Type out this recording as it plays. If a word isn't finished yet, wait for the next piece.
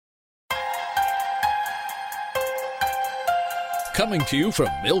Coming to you from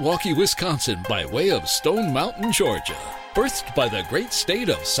Milwaukee, Wisconsin by way of Stone Mountain, Georgia. Birthed by the great state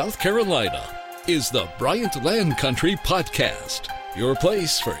of South Carolina is the Bryant Land Country Podcast. Your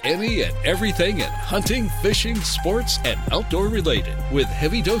place for any and everything in hunting, fishing, sports, and outdoor related, with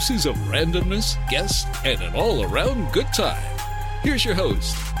heavy doses of randomness, guests, and an all-around good time. Here's your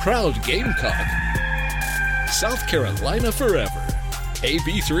host, proud Gamecock, South Carolina forever,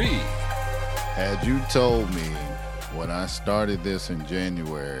 AB3. Had you told me when I started this in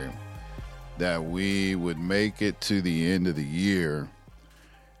January that we would make it to the end of the year,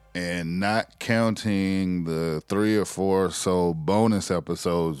 and not counting the 3 or 4 or so bonus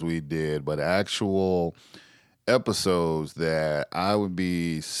episodes we did, but actual episodes, that I would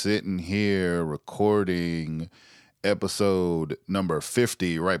be sitting here recording episode number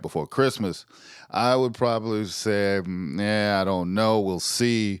 50 right before Christmas, I would probably say, I don't know, we'll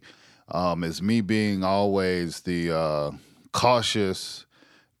see. As me being always the cautious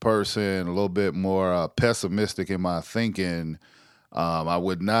person, a little bit more pessimistic in my thinking, I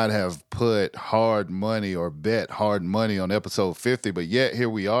would not have put hard money or bet hard money on episode 50, but yet here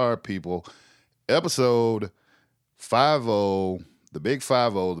we are, people. Episode 50, the big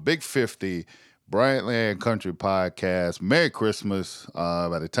 50, the big 50, Bryant Land Country Podcast. Merry Christmas.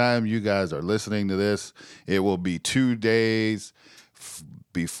 By the time you guys are listening to this, it will be 2 days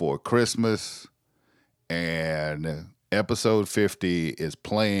before Christmas, and episode 50 is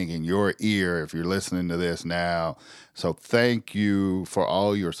playing in your ear if you're listening to this now. So thank you for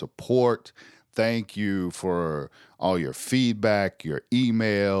all your support. Thank you for all your feedback, your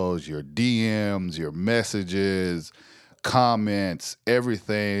emails, your DMs, your messages, comments,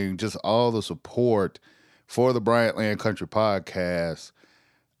 everything, just all the support for the Bryant Land Country Podcast.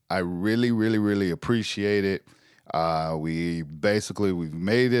 I really, really, really appreciate it. We've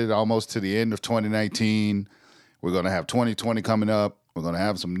made it almost to the end of 2019. We're going to have 2020 coming up. We're going to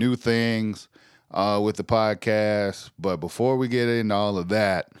have some new things with the podcast. But before we get into all of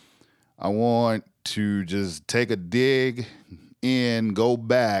that, I want to just take a dig in, go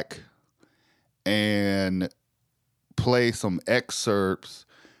back, and play some excerpts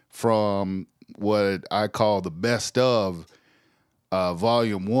from what I call the best of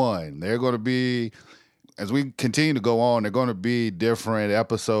Volume 1. They're going to be, as we continue to go on, they're going to be different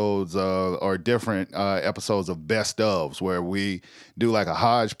episodes or different episodes of best ofs, where we do like a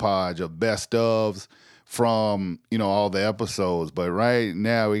hodgepodge of best ofs from, all the episodes. But right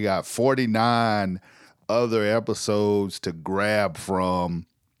now we got 49 other episodes to grab from,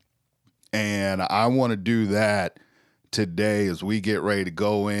 and I want to do that today as we get ready to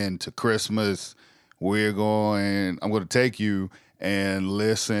go into Christmas. I'm going to take you and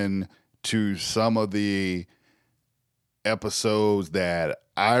listen to some of the episodes that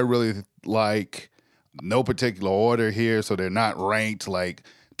I really like. No particular order here, so they're not ranked like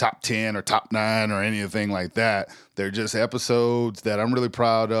top 10 or top 9 or anything like that. They're just episodes that I'm really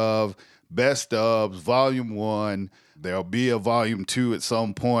proud of. Best ofs, Volume 1. There'll be a Volume 2 at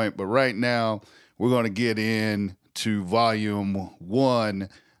some point, but right now we're going to get into Volume 1,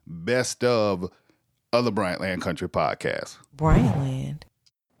 Best of the Bryant Land Country Podcast. Bryant Land.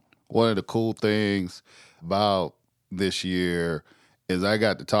 One of the cool things about this year is I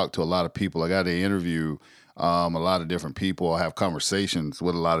got to talk to a lot of people. I got to interview a lot of different people. I have conversations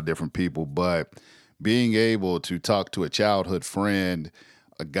with a lot of different people, but being able to talk to a childhood friend,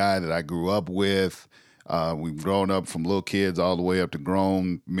 a guy that I grew up with, we've grown up from little kids all the way up to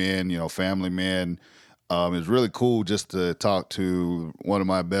grown men, family men. It's really cool just to talk to one of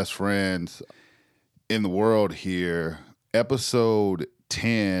my best friends in the world here. Episode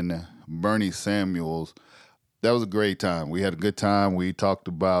 10, Bernie Samuels. That was a great time. We had a good time. We talked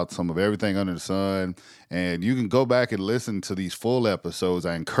about some of everything under the sun, and you can go back and listen to these full episodes.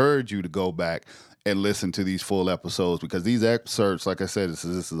 I encourage you to go back and listen to these full episodes, because these excerpts, like I said, this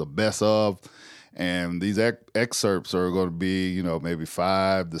is a best of, and these excerpts are going to be, maybe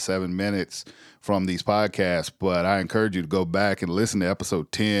 5 to 7 minutes from these podcasts, but I encourage you to go back and listen to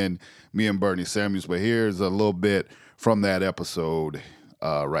episode 10, me and Bernie Samuels. But here's a little bit from that episode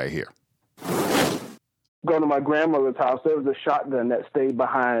right here. Going to my grandmother's house, there was a shotgun that stayed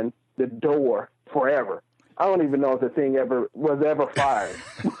behind the door forever. I don't even know if the thing was ever fired,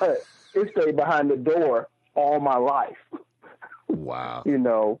 but it stayed behind the door all my life. Wow.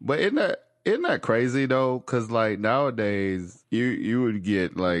 But isn't that crazy though? Because like nowadays, you would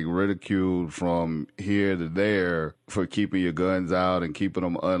get like ridiculed from here to there for keeping your guns out and keeping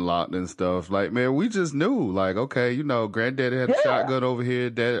them unlocked and stuff. Like, man, we just knew, like, okay, granddaddy had a shotgun over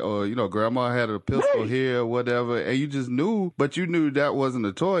here, or grandma had a pistol here or whatever, and you just knew. But you knew that wasn't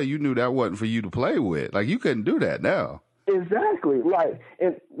a toy. You knew that wasn't for you to play with. Like, you couldn't do that now. Exactly. Like,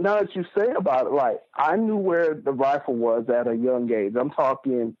 and now that you say about it, like, I knew where the rifle was at a young age. I'm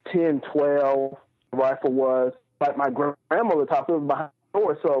talking 10, 12, the rifle was. Like, my grandmother's house, it was behind the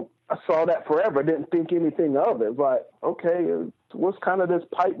door, so I saw that forever. Didn't think anything of it. Like, okay, what's kind of this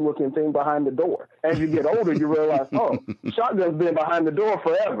pipe-looking thing behind the door? As you get older, you realize, oh, shotgun's been behind the door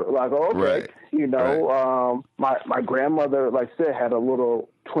forever. Like, okay, right. You know, my grandmother, like I said, had a little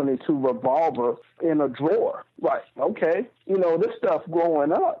 .22 revolver in a drawer. Like, okay, you know, this stuff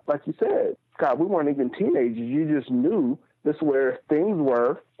growing up, like you said, God, we weren't even teenagers. You just knew this is where things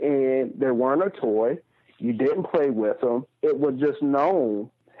were, and they weren't a toy. You didn't play with them. It was just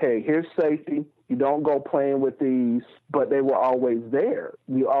known, hey, here's safety. You don't go playing with these, but they were always there.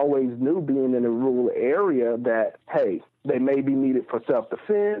 You always knew, being in a rural area, that, hey, they may be needed for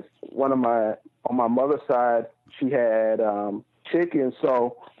self-defense. On my mother's side, she had chickens,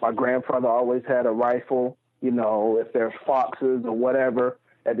 so my grandfather always had a rifle. You know, if there's foxes or whatever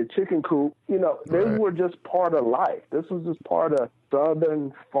at the chicken coop, you know, they were just part of life. This was just part of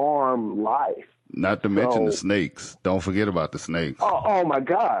Southern farm life. Not to mention the snakes. Don't forget about the snakes. Oh my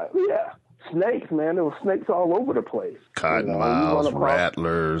God. Yeah. Snakes, man. There were snakes all over the place. Cottonmouths,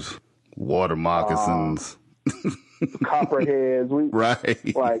 rattlers, water moccasins. Copperheads.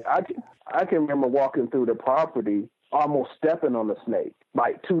 Right. Like, I can remember walking through the property, almost stepping on a snake,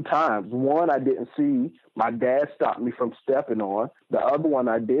 like 2 times. One I didn't see. My dad stopped me from stepping on. The other one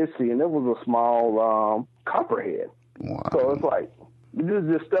I did see, and it was a small copperhead. Wow. So it's like, this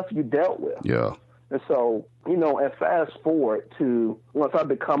is just stuff you dealt with. Yeah. And so, you know, and fast forward to once I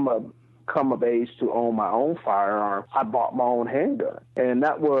come of age to own my own firearm, I bought my own handgun. And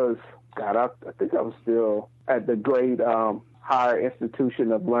that was, God, I think I was still at the great higher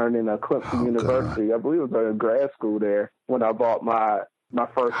institution of learning at Clemson University. God. I believe it was a grad school there when I bought my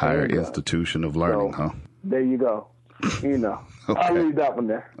first higher handgun. Institution of learning, huh? There you go. You know, okay. I'll leave that one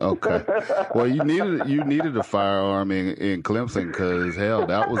there. Okay. Well, you needed a firearm in Clemson, because hell,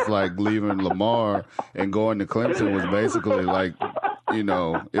 that was like leaving Lamar and going to Clemson was basically like, you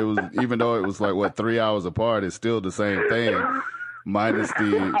know, it was, even though it was like 3 hours apart, it's still the same thing, minus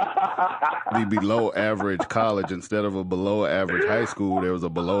the below average college. Instead of a below average high school, there was a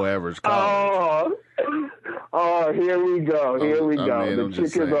below average college. Oh, here we go. Here we go.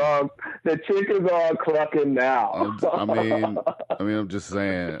 The chickens are clucking now. I'm just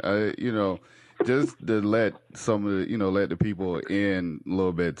saying, you know, just to let some of the, you know, let the people in a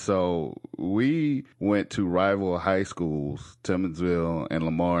little bit. So we went to rival high schools, Timmonsville and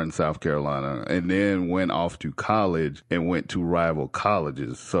Lamar in South Carolina, and then went off to college and went to rival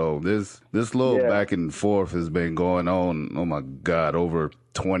colleges. So this little back and forth has been going on, oh my God, over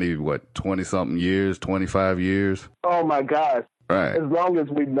 20-something years, 25 years. Oh my God. Right. As long as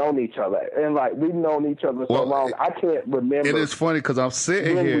we've known each other. And like, we've known each other so long, I can't remember. And it's funny because I'm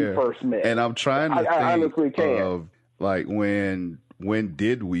sitting here we first met. And I'm trying to think of like, when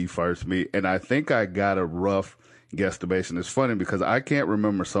did we first meet? And I think I got a rough guesstimation. It's funny because I can't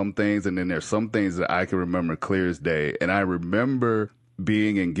remember some things, and then there's some things that I can remember clear as day. And I remember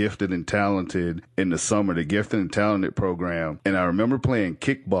being in Gifted and Talented in the summer, the Gifted and Talented program. And I remember playing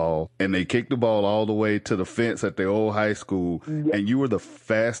kickball, and they kicked the ball all the way to the fence at the old high school. Yep. And you were the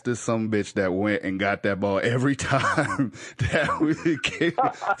fastest sumbitch that went and got that ball every time that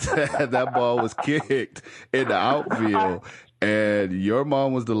ball was kicked in the outfield. And your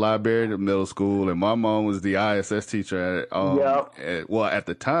mom was the librarian at middle school, and my mom was the ISS teacher at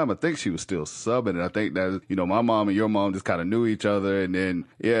the time, I think she was still subbing. And I think that, you know, my mom and your mom just kind of knew each other. And then,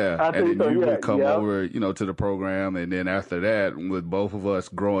 you would come over, you know, to the program. And then after that, with both of us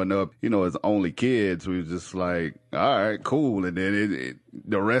growing up, you know, as only kids, we were just like, all right, cool. And then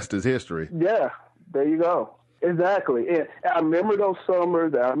the rest is history. Yeah, there you go. Exactly. And I remember those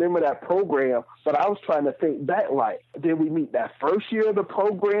summers. I remember that program, but I was trying to think back, like, did we meet that first year of the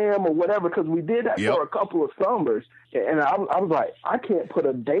program or whatever? Because we did that for a couple of summers. And I was like, I can't put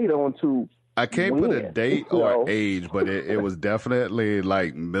a date onto I can't put a date or age, but it was definitely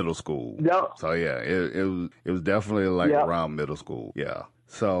like middle school. Yep. So, yeah, it was definitely like around middle school. Yeah.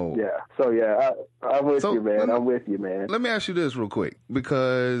 I'm with you, man. I'm with you, man. Let me ask you this real quick,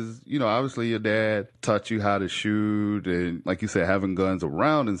 because, you know, obviously your dad taught you how to shoot and, like you said, having guns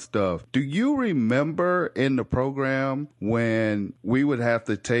around and stuff. Do you remember in the program when we would have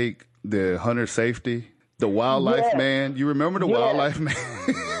to take the hunter safety, the wildlife man? You remember the wildlife man?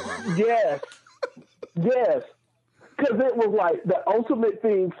 Yes. Because it was like the ultimate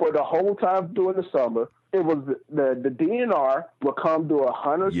thing for the whole time during the summer. It was the DNR would come to a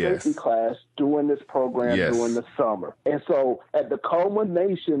hunter safety class doing this program during the summer. And so at the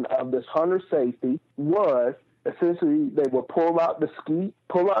culmination of this hunter safety was essentially they would pull out skeet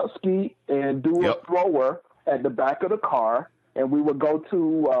and do a thrower at the back of the car, and we would go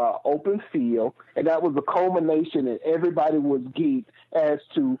to open field, and that was the culmination, and everybody was geeked as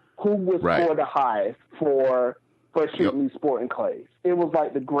to who would score the highest for shooting these sporting clays. It was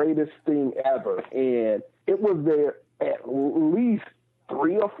like the greatest thing ever, and it was there at least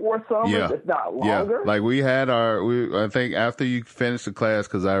 3 or 4 summers, if not longer. Yeah, like we had I think after you finished the class,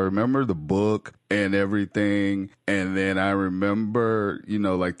 because I remember the book and everything, and then I remember,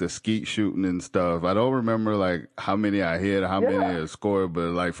 like the skeet shooting and stuff. I don't remember like how many I hit, how many I scored, but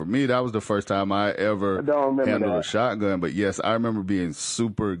like for me, that was the first time I ever handled a shotgun. But yes, I remember being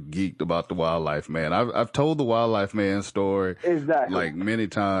super geeked about the Wildlife Man. I've told the Wildlife Man story like many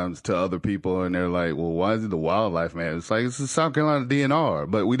times to other people, and they're like, well, why is it the Wildlife Man? It's like, it's the South Carolina DNR,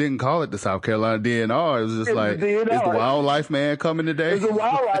 but we didn't call it the South Carolina DNR. It was just like, is the Wildlife Man coming today? It's the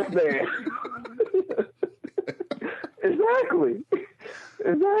Wildlife Man.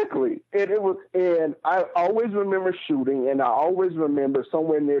 Exactly. And I always remember shooting, and I always remember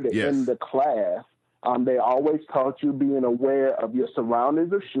somewhere near the end of the class, they always taught you being aware of your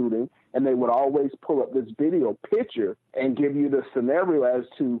surroundings of shooting, and they would always pull up this video picture and give you the scenario as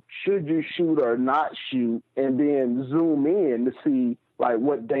to should you shoot or not shoot, and then zoom in to see like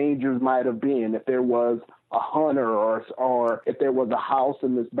what dangers might have been, if there was a hunter or if there was a house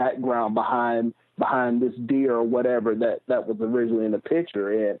in this background behind this deer or whatever that was originally in the picture.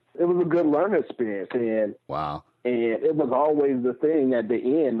 And it was a good learning experience. And wow. And it was always the thing at the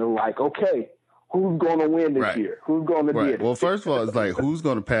end of like, okay, who's going to win this year? Who's going to get it? Well, first of all, it's like, who's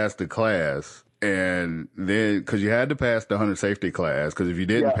going to pass the class? And then, because you had to pass the hunter safety class, because if you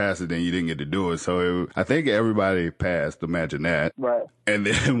didn't pass it, then you didn't get to do it. So I think everybody passed, imagine that. Right. And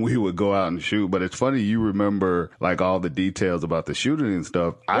then we would go out and shoot. But it's funny, you remember like all the details about the shooting and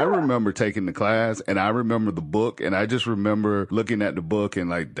stuff. Yeah. I remember taking the class, and I remember the book, and I just remember looking at the book and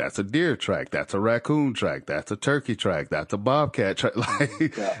like, that's a deer track, that's a raccoon track, that's a turkey track, that's a bobcat track,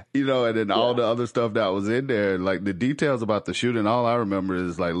 like, and then all the other stuff that was in there, like the details about the shooting. All I remember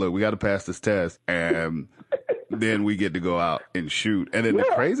is like, look, we got to pass this test, and then we get to go out and shoot. And then the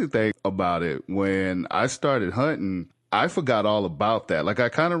crazy thing about it, when I started hunting, I forgot all about that. Like I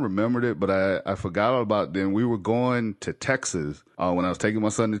kind of remembered it, but I forgot all about it. Then we were going to Texas when I was taking my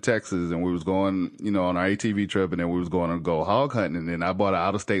son to Texas, and we was going, on our ATV trip, and then we was going to go hog hunting. And then I bought an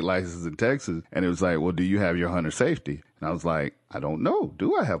out-of-state license in Texas, and it was like, well, do you have your hunter safety? And I was like, I don't know.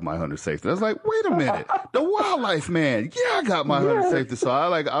 Do I have my hunter safety? I was like, wait a minute. The Wildlife Man. Yeah, I got my hunter safety. So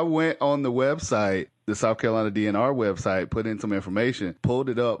I went on the website, the South Carolina DNR website, put in some information, pulled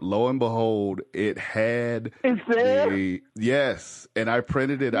it up. Lo and behold, it had yes. And I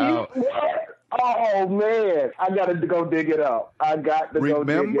printed it out. Oh, man. I got to go dig it up.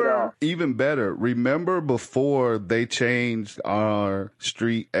 Even better, remember before they changed our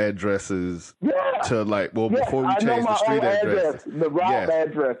street addresses to before we changed the street address. The route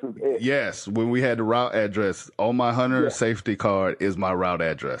address. Yes, when we had the route address, on my hunter safety card is my route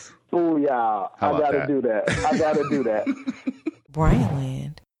address. Oh, yeah. I got to do that. I got to do that. Brian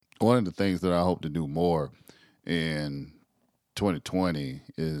Land. One of the things that I hope to do more in 2020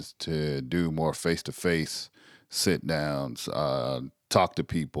 is to do more face-to-face sit-downs, talk to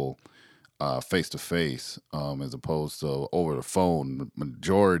people face-to-face as opposed to over the phone. The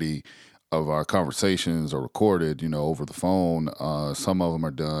majority of our conversations are recorded, over the phone. Some of them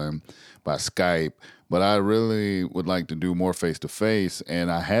are done by Skype, but I really would like to do more face-to-face, and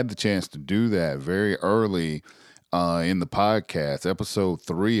I had the chance to do that very early in the podcast. Episode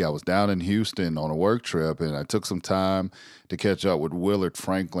 3, I was down in Houston on a work trip, and I took some time to catch up with Willard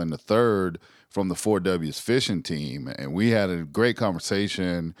Franklin III from the 4W's fishing team, and we had a great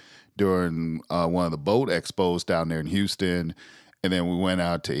conversation during one of the boat expos down there in Houston, and then we went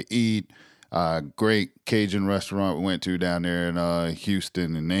out to eat. Great Cajun restaurant we went to down there in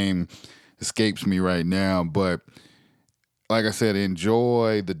Houston. The name escapes me right now, but like I said,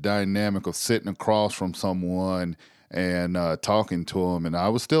 enjoy the dynamic of sitting across from someone and talking to them. And I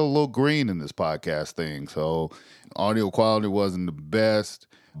was still a little green in this podcast thing, so audio quality wasn't the best,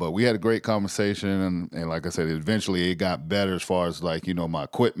 but we had a great conversation. And like I said, eventually it got better as far as like, my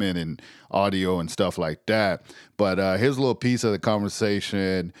equipment and audio and stuff like that. But here's a little piece of the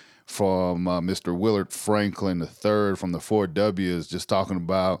conversation from Mr. Willard Franklin III from the 4Ws, just talking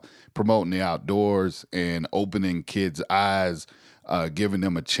about promoting the outdoors and opening kids' eyes, giving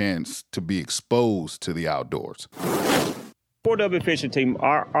them a chance to be exposed to the outdoors. 4W fishing team,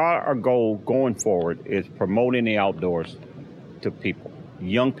 our goal going forward is promoting the outdoors to people,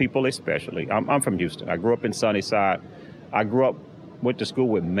 young people especially. I'm from Houston. I grew up in Sunnyside. Went to school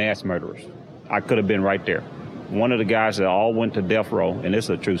with mass murderers. I could have been right there. One of the guys that all went to death row, and this is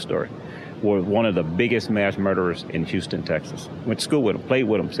a true story, was one of the biggest mass murderers in Houston, Texas. Went to school with him, played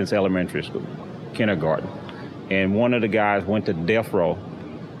with him since elementary school, kindergarten. And one of the guys went to death row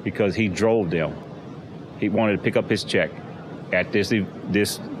because he drove them. He wanted to pick up his check at this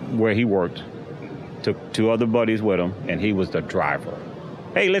where he worked. Took 2 other buddies with him, and he was the driver.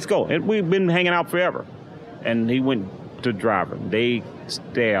 Hey, let's go. And we've been hanging out forever. And he went to driver. They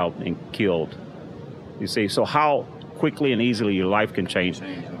stabbed and killed. You see, so how quickly and easily your life can change.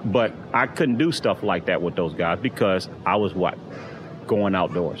 But I couldn't do stuff like that with those guys because I was what? Going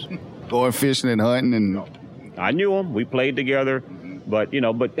outdoors. Going fishing and hunting and... I knew them. We played together. But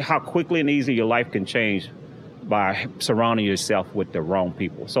how quickly and easy your life can change by surrounding yourself with the wrong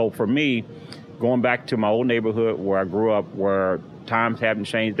people. So for me, going back to my old neighborhood where I grew up, where times haven't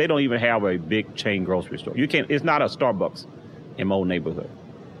changed, they don't even have a big chain grocery store. It's not a Starbucks in my old neighborhood.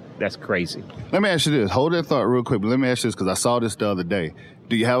 That's crazy. Let me ask you this. Hold that thought real quick, but let me ask you this because I saw this the other day.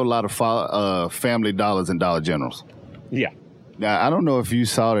 Do you have a lot of Family Dollars and Dollar Generals? Yeah. Now, I don't know if you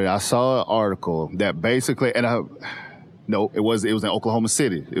saw it. I saw an article that basically, no, it was in Oklahoma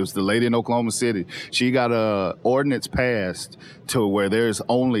City. It was the lady in Oklahoma City. She got a ordinance passed to where there's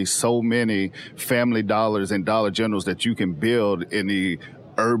only so many Family Dollars and Dollar Generals that you can build in the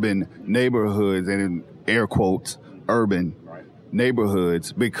urban neighborhoods, and in air quotes, urban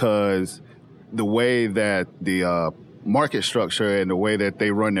neighborhoods, because the way that the market structure and the way that they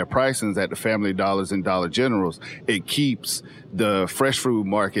run their pricings at the Family Dollars and Dollar Generals, it keeps the fresh food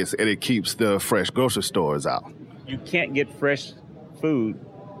markets and it keeps the fresh grocery stores out. You can't get fresh food,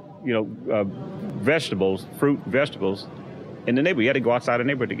 vegetables, in the neighborhood. You had to go outside the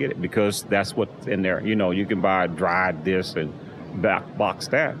neighborhood to get it because that's what's in there. You can buy dried this and box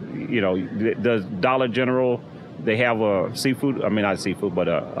that. Does Dollar General, they have a seafood, not seafood, but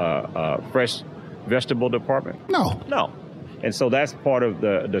a fresh vegetable department? No. And so that's part of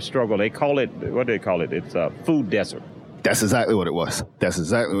the struggle. They call it, what do they call it? It's a food desert. That's exactly what it was. That's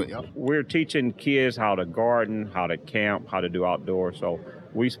exactly what. Yep. We're teaching kids how to garden, how to camp, how to do outdoors. So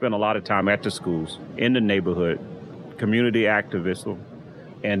we spend a lot of time at the schools, in the neighborhood, community activism,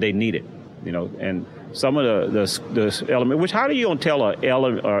 and they need it. And some of the element, which how do you tell a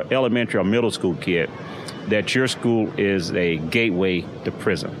elementary or middle school kid that your school is a gateway to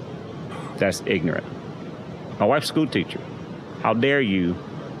prison? That's ignorant. My wife's a school teacher. How dare you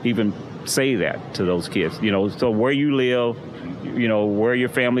even say that to those kids? So where you live, where your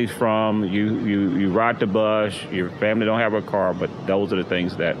family's from, you ride the bus, your family don't have a car, but those are the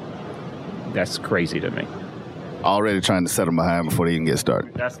things that's crazy to me. Already trying to set them behind before they even get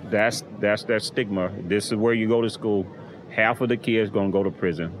started. That's their stigma. This is where you go to school. Half of the kids going to go to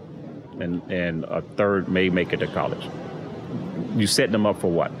prison, and a third may make it to college. You set them up for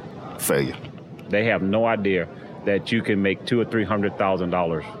what? Failure. They have no idea that you can make $200,000 or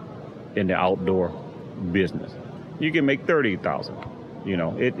 $300,000 in the outdoor business. You can make $30,000.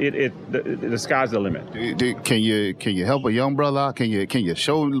 The sky's the limit. Can you help a young brother out? Can you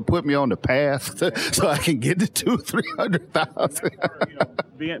put me on the path so I can get to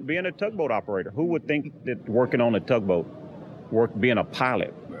 $200,000-$300,000? Being a tugboat operator, who would think that working on a tugboat, being a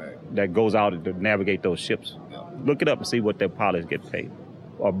pilot that goes out to navigate those ships? Look it up and see what their pilots get paid.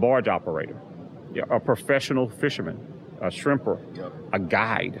 A barge operator, a professional fisherman, a shrimper, a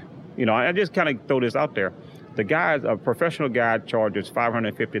guide. I just kind of throw this out there. A professional guide charges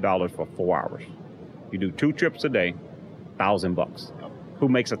 $550 for 4 hours. You do 2 trips a day, $1,000. Who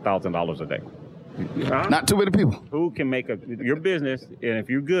makes $1,000 a day? Not too many people. Who can make your business, and if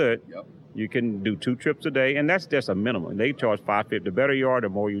you're good, you can do 2 trips a day, and that's just a minimum. They charge $550. The better you are, the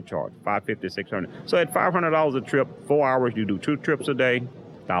more you charge. $550, $600. So at $500 a trip, 4 hours, you do 2 trips a day,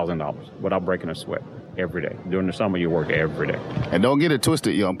 $1,000 without breaking a sweat. Every day. During the summer, you work every day. And don't get it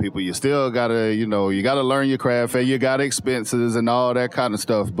twisted, young people. You still gotta, you gotta learn your craft, and you got expenses and all that kind of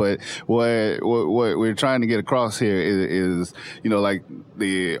stuff. But what we're trying to get across here is like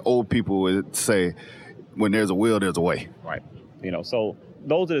the old people would say, when there's a will, there's a way. Right. So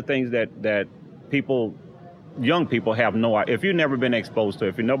those are the things that young people have no idea. If you've never been exposed to,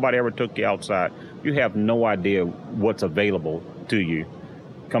 if nobody ever took you outside, you have no idea what's available to you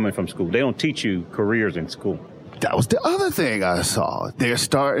coming from school. They don't teach you careers in school. That was the other thing I saw. They're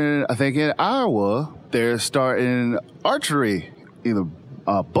starting, I think in Iowa, they're starting archery,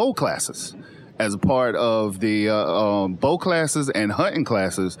 bow classes as a part of the bow classes and hunting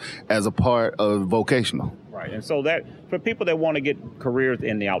classes as a part of vocational. Right. And so that for people that want to get careers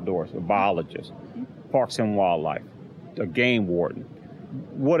in the outdoors, a biologist, parks and wildlife, a game warden,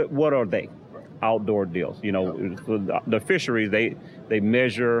 what are they? Outdoor deals. The fisheries, they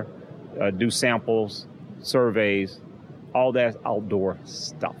measure, do samples, surveys, all that outdoor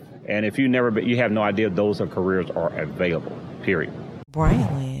stuff. And if you have no idea those careers are available, period. Brian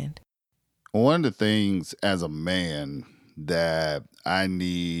Land. One of the things as a man that I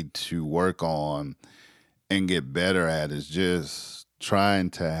need to work on and get better at is just trying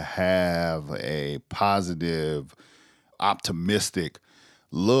to have a positive, optimistic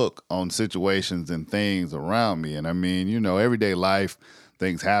look on situations and things around me. And I mean, everyday life,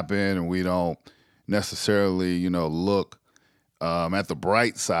 things happen and we don't necessarily, look at the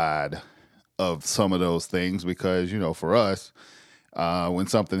bright side of some of those things because, for us, when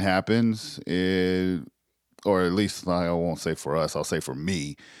something happens, or at least I won't say for us, I'll say for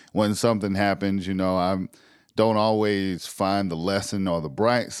me, when something happens, I don't always find the lesson or the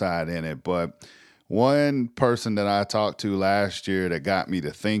bright side in it. But one person that I talked to last year that got me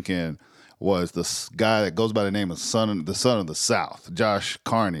to thinking was this guy that goes by the name of the Son of the South, Josh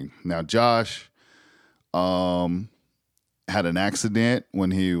Carney. Now, Josh had an accident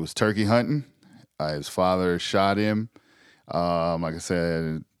when he was turkey hunting. His father shot him. Like I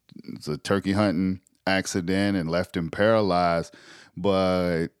said, it's a turkey hunting accident and left him paralyzed.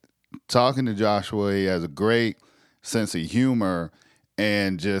 But talking to Joshua, he has a great sense of humor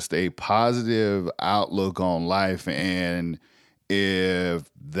and just a positive outlook on life. And if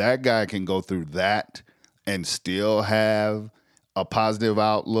that guy can go through that and still have a positive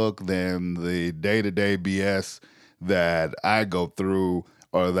outlook, then the day-to-day BS that I go through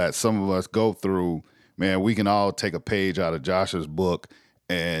or that some of us go through, man, we can all take a page out of Josh's book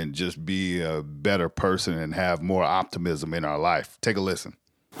and just be a better person and have more optimism in our life. Take a listen.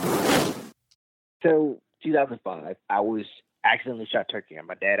 So 2005, I was accidentally shot turkey hunting.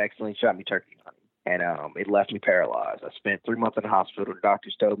 My dad accidentally shot me turkey hunting, and it left me paralyzed. I spent 3 months in the hospital. The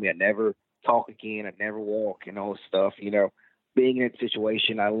doctors told me I'd never talk again, I'd never walk, and all this stuff. Being in that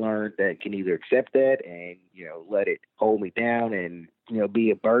situation, I learned that I can either accept that and, let it hold me down and,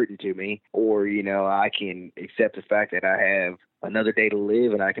 be a burden to me, or, I can accept the fact that I have another day to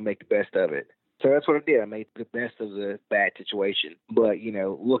live and I can make the best of it. So that's what I did. I made the best of the bad situation. But,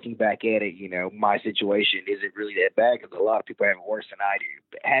 looking back at it, my situation isn't really that bad because a lot of people have it worse than I do.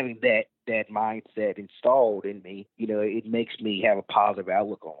 But having that mindset installed in me, it makes me have a positive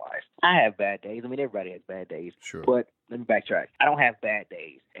outlook on life. I have bad days. I mean, everybody has bad days. Sure. But let me backtrack. I don't have bad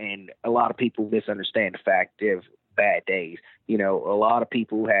days. And a lot of people misunderstand the fact of bad days. A lot of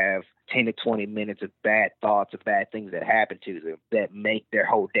people have 10 to 20 minutes of bad thoughts of bad things that happen to them that make their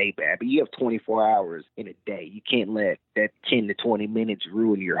whole day bad. But you have 24 hours in a day. You can't let that 10 to 20 minutes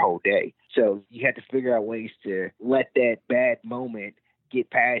ruin your whole day. So you have to figure out ways to let that bad moment get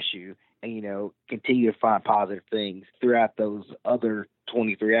past you and, continue to find positive things throughout those other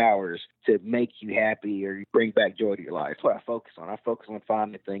 23 hours to make you happy or bring back joy to your life. That's what I focus on. I focus on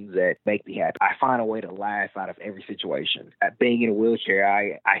finding the things that make me happy. I find a way to laugh out of every situation. Being in a wheelchair,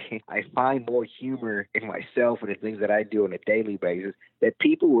 I find more humor in myself and the things that I do on a daily basis that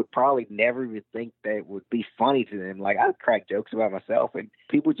people would probably never even think that would be funny to them. Like, I crack jokes about myself and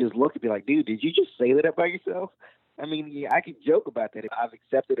people just look at me like, dude, did you just say that about yourself? I mean, yeah, I can joke about that. I've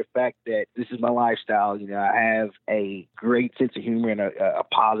accepted the fact that this is my lifestyle. I have a great sense of humor and a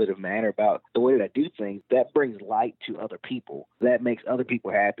positive manner about the way that I do things. That brings light to other people. That makes other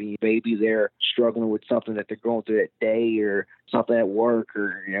people happy. Maybe they're struggling with something that they're going through that day or something at work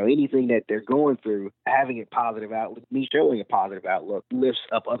or, anything that they're going through. Having a positive outlook, me showing a positive outlook lifts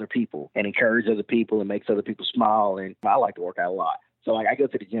up other people and encourages other people and makes other people smile. And I like to work out a lot. So, I go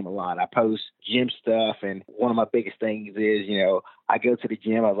to the gym a lot. I post gym stuff, and one of my biggest things is, I go to the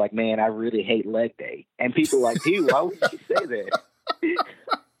gym. I was like, man, I really hate leg day. And people are like, dude, why would you say that?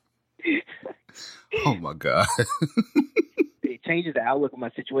 Oh, my God. It changes the outlook of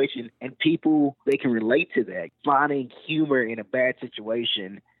my situation, and people, they can relate to that. Finding humor in a bad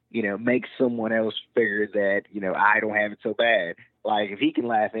situation, makes someone else figure that, I don't have it so bad. Like, if he can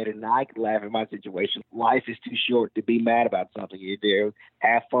laugh at it and I can laugh at my situation, life is too short to be mad about something you do.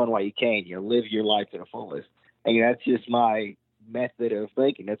 Have fun while you can. Live your life to the fullest. And that's just my method of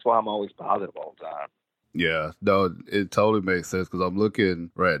thinking. That's why I'm always positive all the time. Yeah, no, it totally makes sense because I'm looking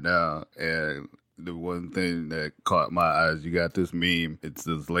right now and the one thing that caught my eyes, you got this meme. It's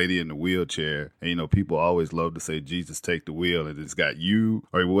this lady in the wheelchair. And, people always love to say, Jesus, take the wheel. And it's got you,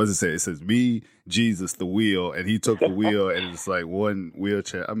 or what does it say? It says, me, Jesus, the wheel. And he took the wheel and it's like one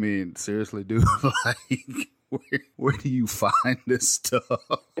wheelchair. I mean, seriously, dude, like, where do you find this stuff?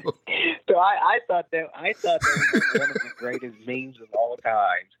 So I thought that was one of the greatest memes of all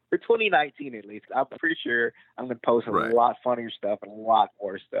time. For 2019, at least, I'm pretty sure I'm going to post a lot funnier stuff and a lot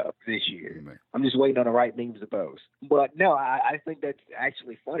more stuff this year. Man. I'm just waiting on the right memes to post. But no, I think that's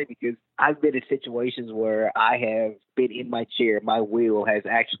actually funny because I've been in situations where I have been in my chair, my wheel has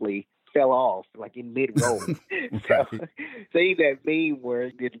actually fell off like in mid-roll. So see that meme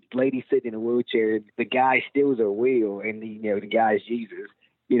where the lady sitting in a wheelchair, the guy steals her wheel, and the guy's Jesus.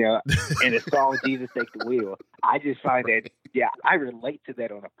 And the song Jesus Take the Wheel. I just find that, I relate to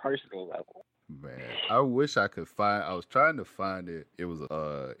that on a personal level. Man, I wish I could I was trying to find it. It was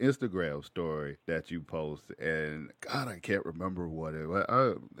a Instagram story that you posted, and God, I can't remember what it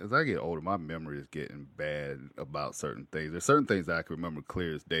was. As I get older, my memory is getting bad about certain things. There's certain things that I can remember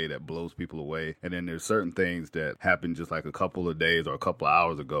clear as day that blows people away, and then there's certain things that happened just like a couple of days or a couple of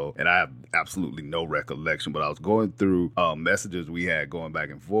hours ago, and I have absolutely no recollection. But I was going through messages we had going back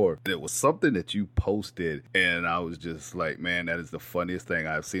and forth. There was something that you posted, and I was just like, man, that is the funniest thing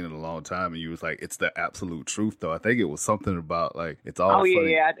I've seen in a long time. And you was like, it's the absolute truth, though. I think it was something about like it's all. Oh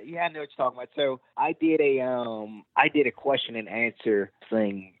funny. I know what you're talking about. So I did a question and answer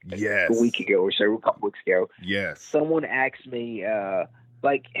thing a week ago or so, a couple weeks ago. Yes. Someone asked me,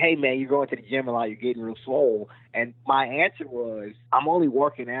 like, hey man, you're going to the gym a lot, you're getting real swole, and my answer was, I'm only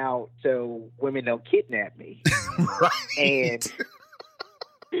working out so women don't kidnap me. Right. And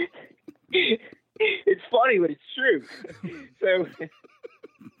it's funny, but it's true. So.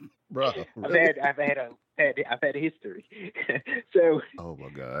 Bro, really? I've had a history. So, oh my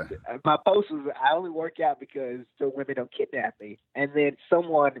God, my post was, I only work out because so women don't kidnap me. And then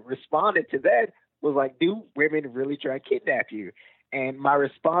someone responded to that, was like, do women really try to kidnap you? And my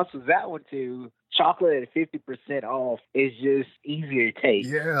response was that one too. Chocolate at 50% off is just easier to take.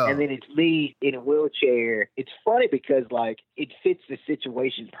 Yeah. And then it's me in a wheelchair. It's funny because like it fits the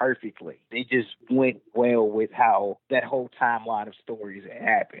situation perfectly. It just went well with how that whole timeline of stories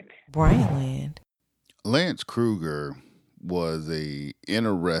happened. Brian Land. Lance Krueger was a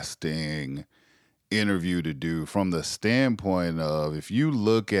interesting interview to do from the standpoint of, if you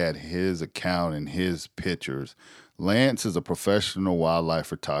look at his account and his pictures, Lance is a professional wildlife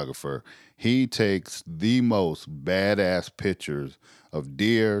photographer. He takes the most badass pictures of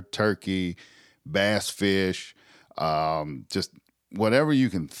deer, turkey, bass fish, just whatever you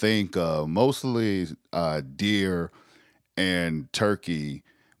can think of, mostly deer and turkey,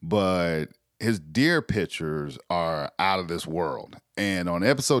 but his deer pictures are out of this world. And on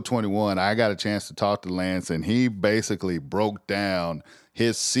episode 21, I got a chance to talk to Lance, and he basically broke down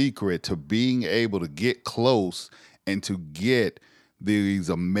his secret to being able to get close and to get these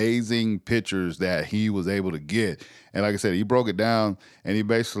amazing pictures that he was able to get. And like I said, he broke it down, and he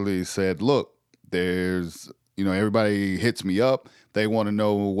basically said, look, there's, everybody hits me up. They want to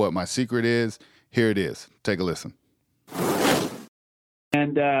know what my secret is. Here it is. Take a listen.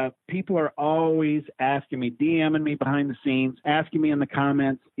 And people are always asking me, DMing me behind the scenes, asking me in the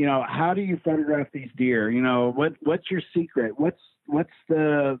comments, how do you photograph these deer? What's your secret? What's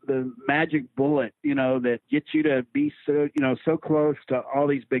the magic bullet, that gets you to be so close to all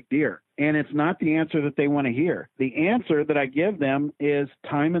these big deer? And it's not the answer that they want to hear. The answer that I give them is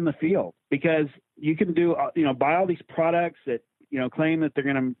time in the field, because you can do, buy all these products that, claim that they're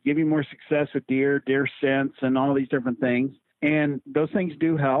going to give you more success with deer sense and all these different things. And those things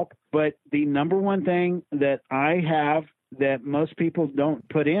do help. But the number one thing that I have that most people don't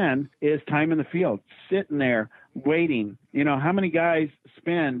put in is time in the field, sitting there waiting. How many guys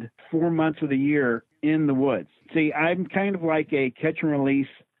spend 4 months of the year in the woods? See, I'm kind of like a catch and release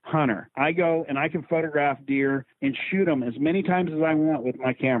hunter. I go and I can photograph deer and shoot them as many times as I want with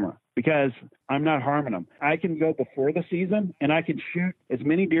my camera, because I'm not harming them. I can go before the season and I can shoot as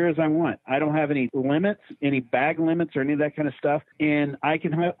many deer as I want. I don't have any limits, any bag limits or any of that kind of stuff. And I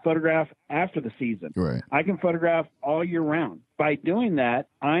can photograph after the season. Right. I can photograph all year round. By doing that,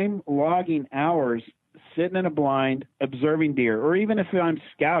 I'm logging hours sitting in a blind, observing deer, or even if I'm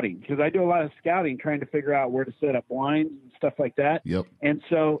scouting, because I do a lot of scouting, trying to figure out where to set up blinds and stuff like that. Yep. And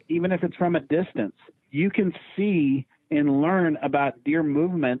so even if it's from a distance, you can see and learn about deer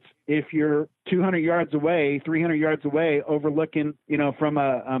movements if you're 200 yards away, 300 yards away, overlooking, from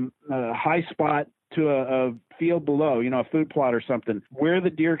a high spot to a field below, a food plot or something, where the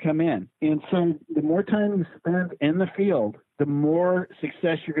deer come in. And so the more time you spend in the field, the more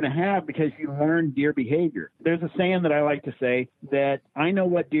success you're going to have, because you learn deer behavior. There's a saying that I like to say, that I know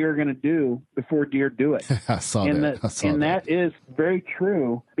what deer are going to do before deer do it. I saw that. And that is very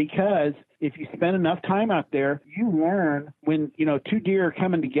true, because if you spend enough time out there, you learn when, two deer are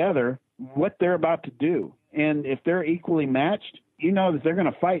coming together, what they're about to do. And if they're equally matched, you know that they're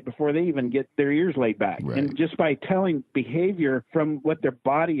going to fight before they even get their ears laid back. Right. And just by telling behavior from what their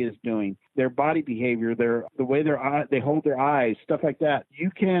body is doing, their body behavior, the way they hold their eyes, stuff like that,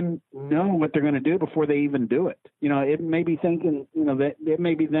 you can know what they're going to do before they even do it. You know, it may be thinking, you know, that it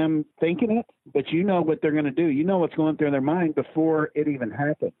may be them thinking it, but you know what they're going to do. You know what's going through their mind before it even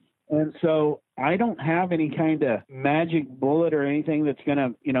happens. And so I don't have any kind of magic bullet or anything that's going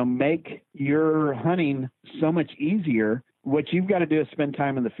to, you know, make your hunting so much easier. What you've got to do is spend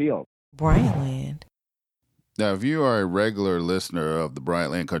time in the field. Bryant Land. Now, if you are a regular listener of the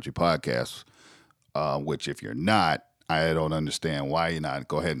Bryant Land Country Podcast, which if you're not, I don't understand why you're not.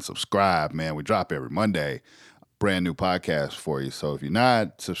 Go ahead and subscribe, man. We drop every Monday, brand new podcast for you. So if you're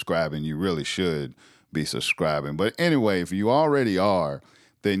not subscribing, you really should be subscribing. But anyway, if you already are,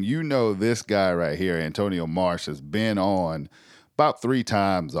 then you know this guy right here, Antonio Marsh, has been on about 3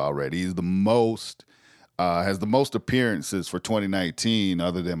 times already. He's the most, has the most appearances for 2019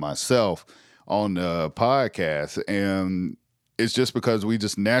 other than myself on the podcast. And it's just because we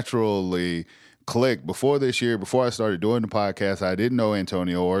just naturally clicked. Before this year, before I started doing the podcast, I didn't know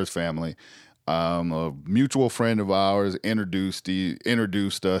Antonio or his family. A mutual friend of ours introduced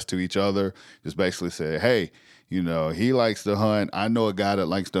us to each other, just basically said, hey, you know, he likes to hunt. I know a guy that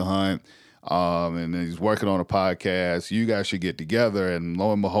likes to hunt, and he's working on a podcast. You guys should get together. And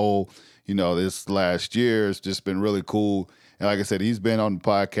lo and behold, you know, this last year has just been really cool. And like I said, he's been on the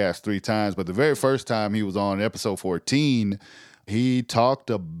podcast 3 times. But the very first time he was on episode 14, he talked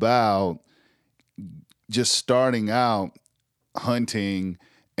about just starting out hunting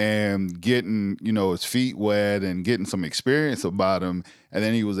and getting, you know, his feet wet and getting some experience about him. And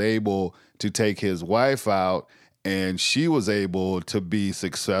then he was able to take his wife out, and she was able to be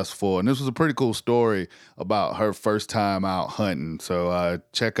successful. And this was a pretty cool story about her first time out hunting. So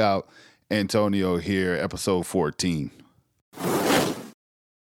check out Antonio here, episode 14. I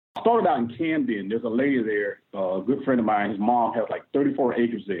started out in Camden. There's a lady there, a good friend of mine. His mom has like 34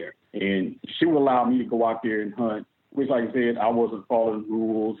 acres there. And she would allow me to go out there and hunt, which, like I said, I wasn't following the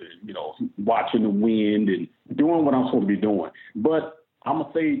rules and, you know, watching the wind and doing what I'm supposed to be doing. But I'm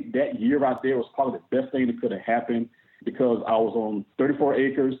going to say that year out there was probably the best thing that could have happened because I was on 34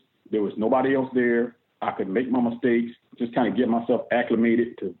 acres. There was nobody else there. I could make my mistakes, just kind of get myself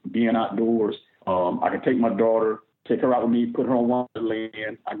acclimated to being outdoors. I could take my daughter, take her out with me, put her on one side of the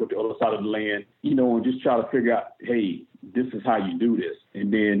land. I go to the other side of the land, you know, and just try to figure out, hey, this is how you do this.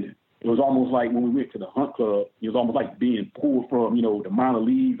 And then it was almost like when we went to the hunt club, it was almost like being pulled from, you know, the minor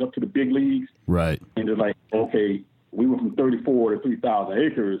leagues up to the big leagues. Right. And it's like, okay, we went from 34 to 3,000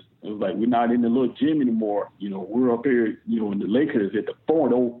 acres. It was like, we're not in the little gym anymore. You know, we're up here, you know, in the Lakers at the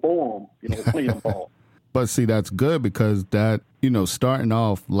old forum, you know, playing ball. But see, that's good because that, you know, starting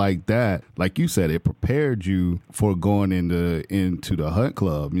off like that, like you said, it prepared you for going into the hunt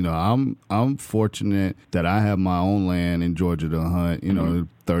club. You know, I'm fortunate that I have my own land in Georgia to hunt, you know,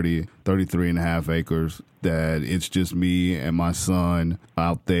 33 and a half acres, that it's just me and my son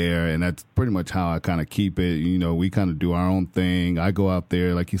out there. And that's pretty much how I kind of keep it. You know, we kind of do our own thing. I go out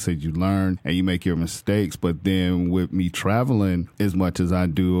there, like you said, you learn and you make your mistakes. But then with me traveling as much as I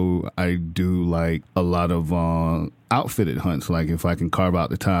do like a lot of outfitted hunts. Like if I can carve out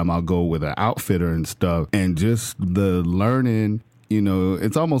the time, I'll go with an outfitter and stuff. And just the learning, you know,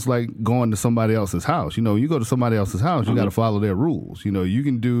 it's almost like going to somebody else's house. You know, you go to somebody else's house, you got to follow their rules. You know, you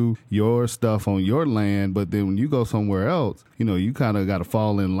can do your stuff on your land, but then when you go somewhere else, you know, you kind of got to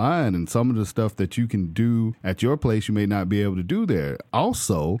fall in line. And some of the stuff that you can do at your place, you may not be able to do there.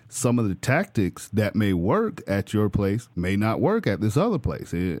 Also, some of the tactics that may work at your place may not work at this other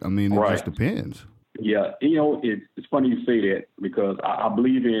place. It just depends. Yeah, you know, it's funny you say that because I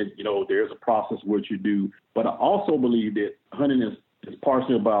believe in, you know, there's a process what you do, but I also believe that hunting is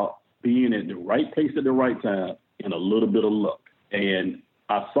partially about being at the right place at the right time and a little bit of luck. And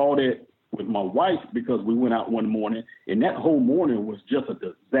I saw that with my wife because we went out one morning, and that whole morning was just a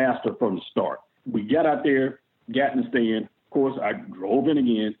disaster from the start. We got out there, got in the stand. Of course, I drove in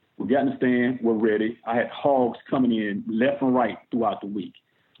again. We got in the stand. We're ready. I had hogs coming in left and right throughout the week.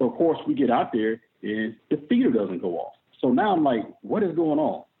 So, of course, we get out there, and the feeder doesn't go off. So now I'm like, what is going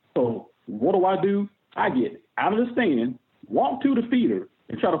on? So what do? I get out of the stand, walk to the feeder,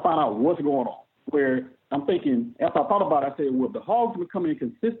 and try to find out what's going on. Where I'm thinking, after I thought about it, I said, well, if the hogs were coming in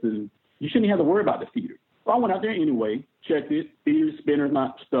consistent, you shouldn't have to worry about the feeder. So I went out there anyway, checked it, feeder spinner's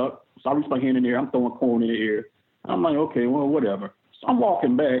not stuck. So I reached my hand in there, I'm throwing corn in the air. I'm like, okay, well, whatever. So I'm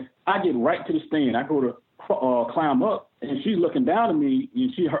walking back. I get right to the stand. I go to climb up, and she's looking down at me,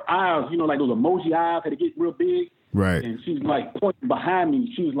 and her eyes, you know, like those emoji eyes had to get real big. Right. And she's like pointing behind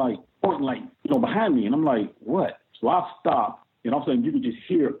me. She was like pointing like, you know, behind me. And I'm like, what? So I stopped, and all of a sudden you could just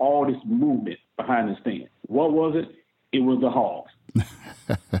hear all this movement behind the stand. What was it? It was the hogs.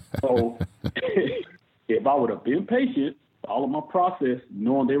 So if I would have been patient, all of my process,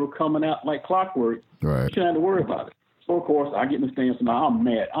 knowing they were coming out like clockwork, right, you shouldn't have to worry about it. So, of course, I get in the stands, and now I'm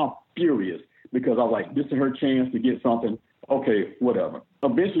mad. I'm furious because I was like, this is her chance to get something. Okay, whatever.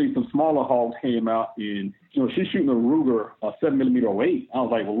 Eventually, some smaller hogs came out, and she's shooting a Ruger, a 7mm 08. I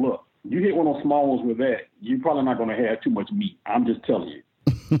was like, well, look, you hit one of those small ones with that, you're probably not going to have too much meat. I'm just telling you.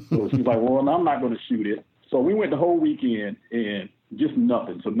 So she's like, well, I'm not going to shoot it. So we went the whole weekend, and just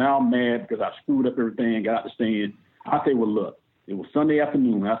nothing. So now I'm mad because I screwed up everything, got out the stand. I say, well, look, it was Sunday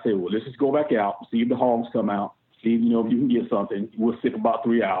afternoon. I say, well, let's just go back out, see if the hogs come out, see if you can get something. We'll sit for about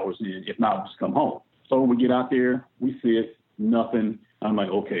 3 hours, and if not, we'll just come home. So we get out there, we sit, nothing. I'm like,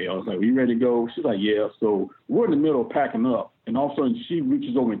 okay. I was like, are you ready to go? She's like, yeah. So we're in the middle of packing up, and all of a sudden she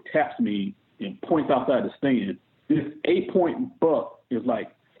reaches over and taps me and points outside the stand. This 8-point buck is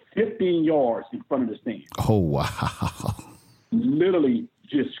like 15 yards in front of the stand. Oh, wow. Literally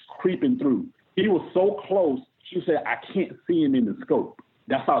just creeping through. He was so close, she said, I can't see him in the scope.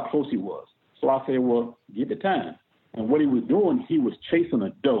 That's how close he was. So I said, well, give it time. And what he was doing, he was chasing a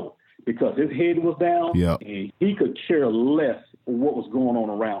doe because his head was down, and he could care less what was going on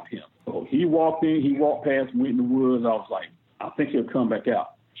around him. So he walked in, he walked past, went in the woods. I was like, I think he'll come back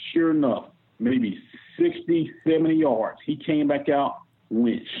out. Sure enough, maybe 60, 70 yards, he came back out,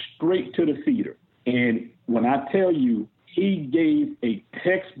 went straight to the feeder. And when I tell you, he gave a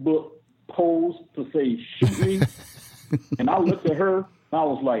textbook pose to say, shoot me. And I looked at her, and I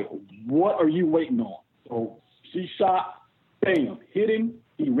was like, what are you waiting on? So she shot, bam, hit him.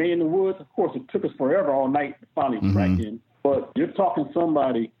 He ran in the woods. Of course, it took us forever all night to finally track him. But you're talking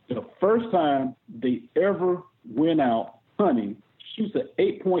somebody, the first time they ever went out hunting, shoots an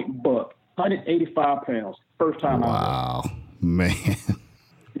 8-point buck, 185 pounds, first time out. Wow, man.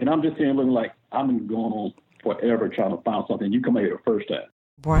 And I'm just saying, looking like I've been going on forever trying to find something. You come out here the first time.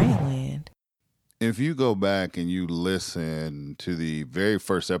 Brianland. If you go back and you listen to the very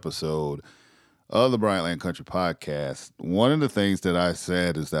first episode of the Bryantland Country Podcast, one of the things that I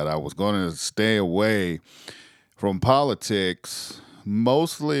said is that I was going to stay away from politics,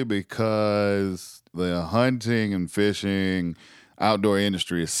 mostly because the hunting and fishing outdoor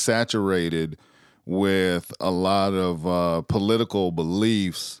industry is saturated with a lot of political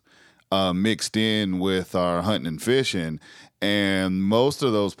beliefs mixed in with our hunting and fishing. And most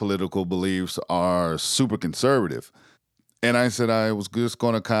of those political beliefs are super conservative. And I said I was just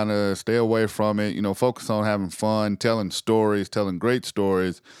going to kind of stay away from it, focus on having fun, telling stories, telling great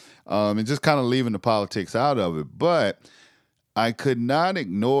stories, and just kind of leaving the politics out of it. But I could not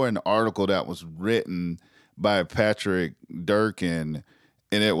ignore an article that was written by Patrick Durkin,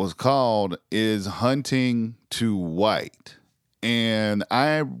 and it was called, Is Hunting Too White? And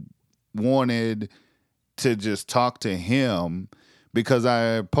I wanted to just talk to him because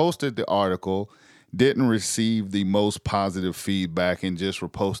I posted the article, didn't receive the most positive feedback in just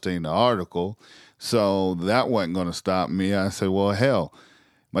reposting the article. So that wasn't going to stop me. I said, well, hell,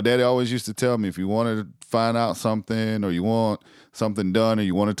 my daddy always used to tell me, if you want to find out something or you want something done or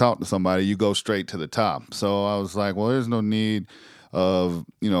you want to talk to somebody, you go straight to the top. So I was like, well, there's no need of,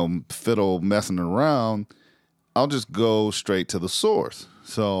 fiddle messing around. I'll just go straight to the source.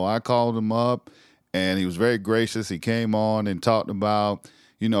 So I called him up, and he was very gracious. He came on and talked about,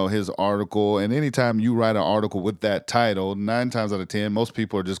 his article. And anytime you write an article with that title, 9 times out of 10, most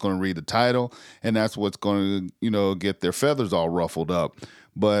people are just going to read the title, and that's what's going to, get their feathers all ruffled up.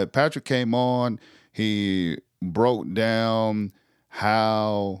 But Patrick came on. He broke down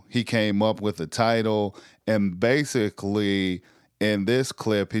how he came up with the title. And basically, in this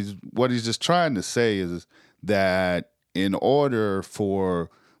clip, what he's just trying to say is that in order for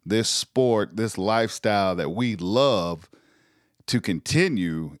this sport, this lifestyle that we love to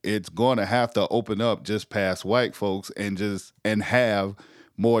continue, it's going to have to open up just past white folks and have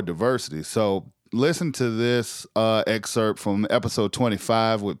more diversity. So listen to this excerpt from episode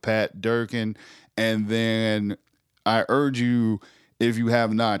 25 with Pat Durkin, and then I urge you, if you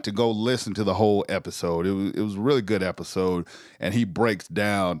have not, to go listen to the whole episode. It was a really good episode, and he breaks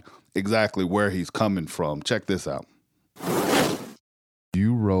down exactly where he's coming from. Check this out.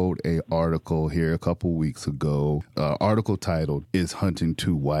 You wrote an article here a couple weeks ago, article titled, Is Hunting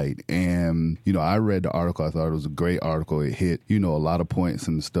Too White? And, I read the article. I thought it was a great article. It hit, a lot of points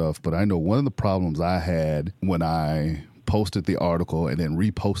and stuff. But I know one of the problems I had when I posted the article and then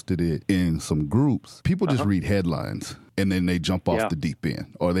reposted it in some groups, people just read headlines. and then they jump off the deep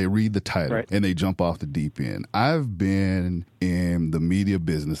end, or they read the title and they jump off the deep end. I've been in the media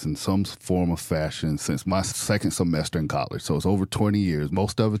business in some form of fashion since my second semester in college. So it's over 20 years.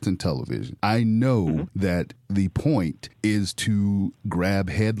 Most of it's in television. I know that the point is to grab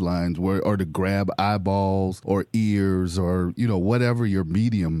headlines or to grab eyeballs or ears or, whatever your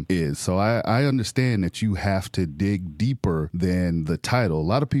medium is. So I understand that you have to dig deeper than the title. A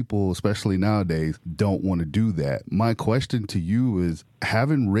lot of people, especially nowadays, don't want to do that. My question to you is,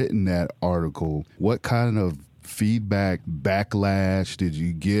 having written that article, what kind of feedback, backlash did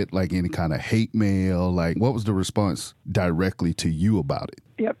you get? Like any kind of hate mail? Like, what was the response directly to you about it?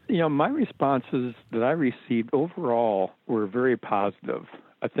 Yep. My responses that I received overall were very positive.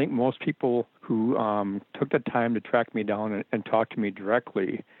 I think most people who took the time to track me down and talk to me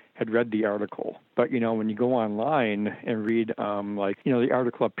directly had read the article. But, when you go online and read, the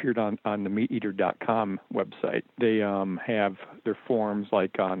article appeared on the MeatEater.com website. They have their forums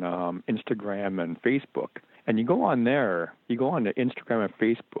like on Instagram and Facebook. And you go on there, you go on to Instagram and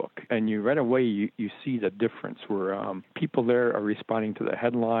Facebook, and you right away you see the difference where people there are responding to the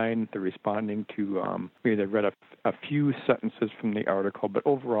headline, they're responding to maybe they read a few sentences from the article, but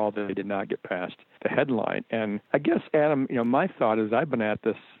overall they did not get past the headline. And I guess, Adam, my thought is I've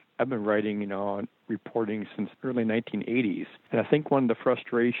been writing, reporting since early 1980s. And I think one of the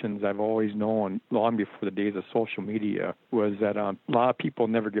frustrations I've always known long before the days of social media was that a lot of people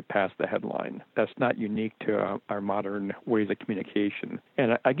never get past the headline. That's not unique to our modern ways of communication.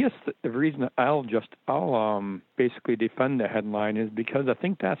 And I guess the reason I'll basically defend the headline is because I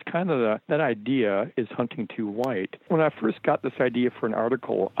think that's kind of that idea is hunting too white. When I first got this idea for an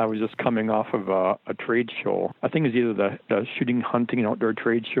article, I was just coming off of a trade show. I think it was either the Shooting, Hunting, and Outdoor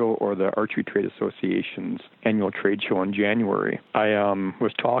Trade Show or the Archery Trade Association's annual trade show in January. I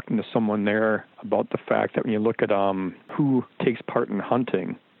was talking to someone there about the fact that when you look at who takes part in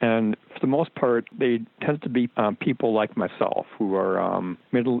hunting, and for the most part, they tend to be people like myself who are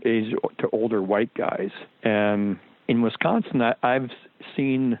middle-aged to older white guys. And in Wisconsin, I've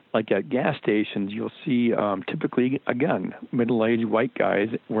seen, like at gas stations, you'll see typically, again, middle-aged white guys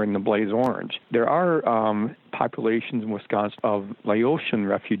wearing the blaze orange. There are populations in Wisconsin of Laotian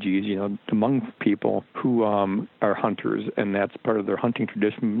refugees, the Hmong people who are hunters, and that's part of their hunting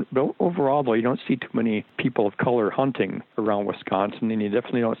tradition. But overall, though, you don't see too many people of color hunting around Wisconsin, and you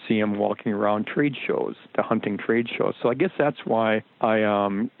definitely don't see them walking around trade shows, the hunting trade shows. So I guess that's why I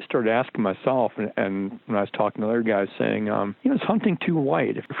started asking myself, and when I was talking to other guys, saying, is hunting too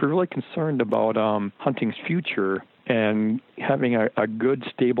white? If we're really concerned about hunting's future and having a good,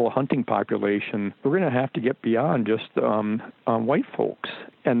 stable hunting population, we're going to have to get beyond just white folks.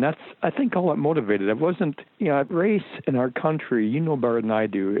 And that's, I think, all that motivated. It wasn't, race in our country, better than I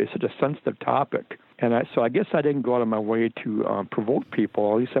do, is such a sensitive topic. And so I guess I didn't go out of my way to provoke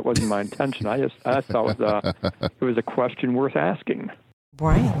people. At least that wasn't my intention. I thought it was a question worth asking.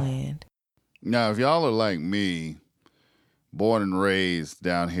 Brian Land. Now, if y'all are like me, born and raised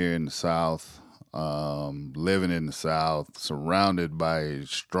down here in the South, living in the South, surrounded by a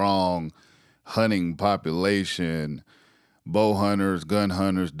strong hunting population, bow hunters, gun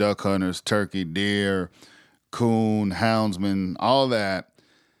hunters, duck hunters, turkey, deer, coon, houndsmen, all that,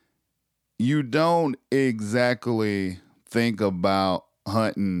 you don't exactly think about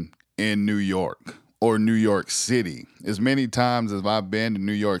hunting in New York or New York City. As many times as I've been to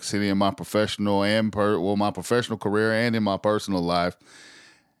New York City in my professional my professional career and in my personal life,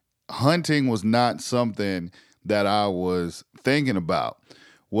 hunting was not something that I was thinking about.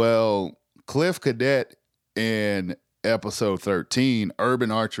 Well, Cliff Cadet in episode 13, Urban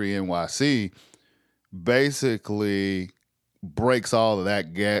Archery NYC, basically breaks all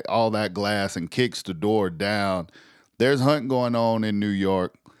that glass and kicks the door down. There's hunting going on in New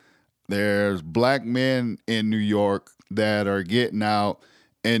York. There's black men in New York that are getting out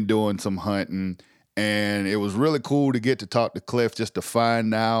and doing some hunting. And it was really cool to get to talk to Cliff just to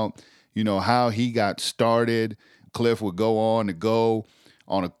find out, how he got started. Cliff would go on a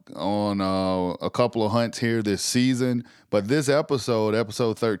couple of hunts here this season. But this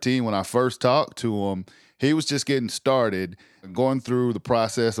episode 13, when I first talked to him, he was just getting started, going through the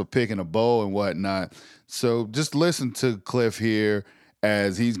process of picking a bow and whatnot. So just listen to Cliff here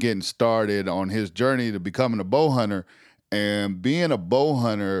as he's getting started on his journey to becoming a bow hunter and being a bow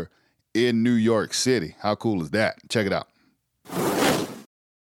hunter in New York City. How cool is that? Check it out.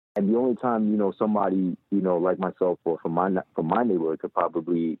 And the only time, somebody, like myself or from my neighborhood could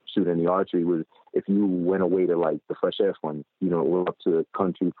probably shoot any archery was if you went away to like the Fresh Air Fund, or up to the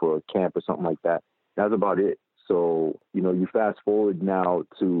country for a camp or something like that. That's about it. So, you fast forward now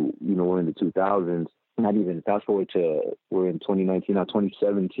to, we're in the 2000s not even fast forward to, we're in 2019, now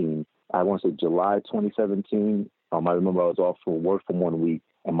 2017. I want to say July 2017. I remember I was off for work for 1 week,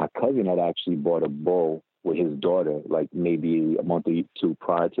 and my cousin had actually bought a bow with his daughter, like maybe a month or two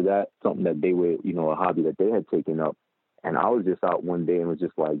prior to that, something that they were, a hobby that they had taken up. And I was just out one day and was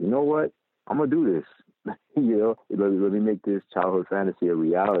just like, you know what? I'm going to do this. Let me make this childhood fantasy a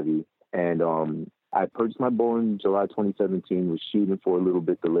reality. And I purchased my bow in July 2017, was shooting for a little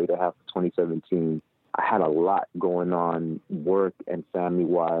bit the later half of 2017. I had a lot going on work and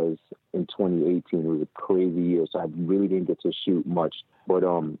family-wise in 2018. It was a crazy year, so I really didn't get to shoot much. But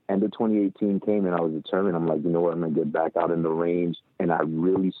end of 2018 came, and I was determined. I'm like, you know what, I'm going to get back out in the range. And I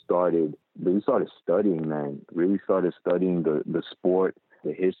really started studying, man. Really started studying the sport,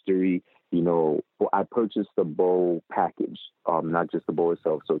 the history. I purchased the bow package, not just the bow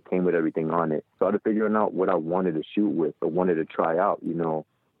itself, so it came with everything on it. Started figuring out what I wanted to shoot with or wanted to try out,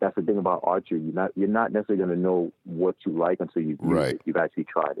 That's the thing about archery. You're not necessarily going to know what you like until you've actually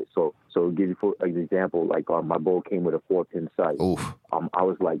tried it. So to give you for an example, like my bow came with a 4-pin sight. I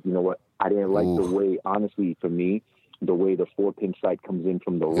was like, you know what? I didn't like the way, honestly, for me, the way the 4-pin sight comes in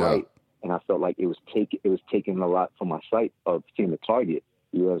from the right, and I felt like it was taking a lot from my sight of seeing the target.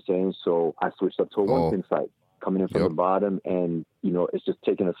 You know what I'm saying? So I switched up to a 1-pin sight coming in from the bottom, and it's just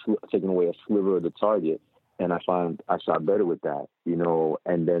taking away a sliver of the target. And I find I shot better with that,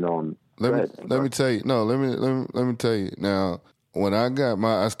 and then let me tell you. No, let me tell you. Now, when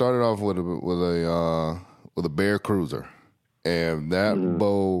I started off with a Bear Cruiser, and that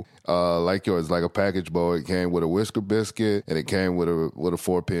bow, like yours, like a package bow. It came with a whisker biscuit, and it came with a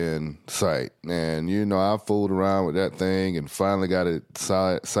 4-pin sight. And I fooled around with that thing, and finally got it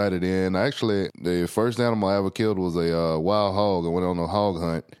sighted in. Actually, the first animal I ever killed was a wild hog. I went on a hog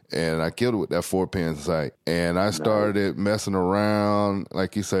hunt, and I killed it with that 4-pin sight. And I started messing around,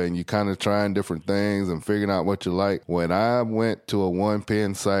 like you say, and you kind of trying different things and figuring out what you like. When I went to a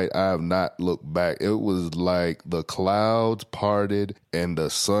 1-pin sight, I have not looked back. It was like the clouds parted and the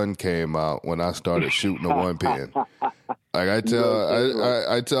sun came out when I started shooting a 1-pin. Like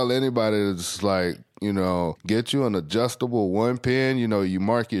I tell anybody that's like, get you an adjustable 1-pin, you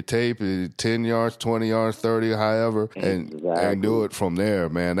mark your tape at 10 yards, 20 yards, 30, however, and do it from there,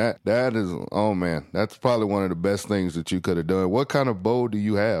 man. That is, oh man, that's probably one of the best things that you could have done. What kind of bow do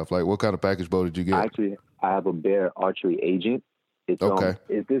you have? Like, what kind of package bow did you get? Actually, I have a Bear Archery Agent. It's okay.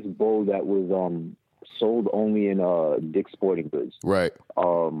 It's this bow that was sold only in Dick's Sporting Goods. Right.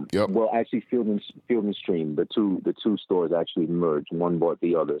 Well, actually, Field and Stream, the two stores actually merged. One bought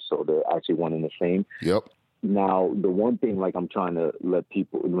the other, so they're actually one and the same. Yep. Now, the one thing, like, I'm trying to let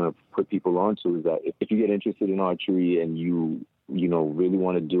people, put people onto is that if you get interested in archery and you really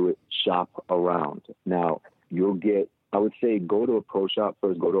want to do it, shop around. Now, you'll get, I would say, go to a pro shop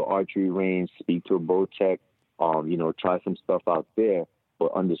first, go to an archery range, speak to a bow tech, try some stuff out there,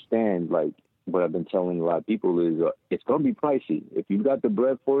 but understand, like, what I've been telling a lot of people is it's going to be pricey. If you got the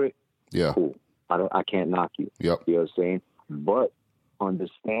bread for it, cool. I can't knock you. Yep. You know what I'm saying? But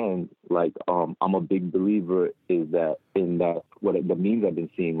understand, like, I'm a big believer what the memes I've been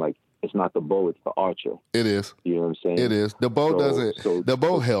seeing, like, it's not the bow, it's the archer. It is. You know what I'm saying? It is. The bow the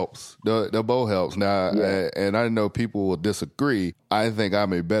bow helps. The bow helps. Now, and I know people will disagree. I think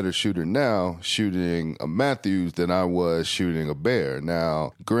I'm a better shooter now shooting a Matthews than I was shooting a Bear.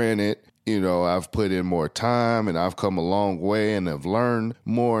 Now, granted, I've put in more time and I've come a long way and have learned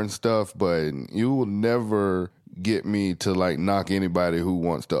more and stuff, but you will never get me to like knock anybody who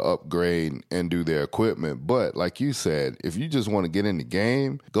wants to upgrade and do their equipment. But like you said, if you just want to get in the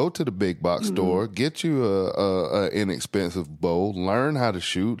game, go to the big box store, get you a inexpensive bow, learn how to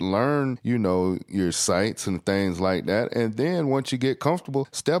shoot, learn, your sights and things like that. And then once you get comfortable,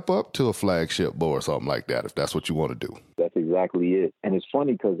 step up to a flagship bow or something like that, if that's what you want to do. That's exactly it. And it's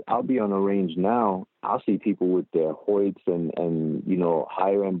funny because I'll be on a range now, I'll see people with their Hoyts and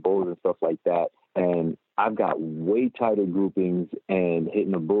higher end bows and stuff like that. And I've got way tighter groupings and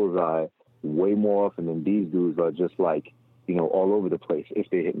hitting a bullseye way more often than these dudes are just like, all over the place if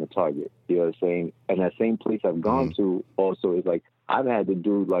they're hitting the target. You know what I'm saying? And that same place I've gone to also is like, I had a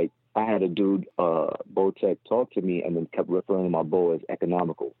dude, bow tech talk to me and then kept referring to my bow as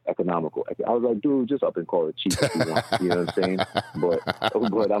economical. I was like, dude, just up and call it cheap if you want. You know what I'm saying?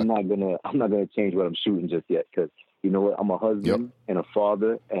 But I'm not gonna change what I'm shooting just yet because you know what? I'm a husband and a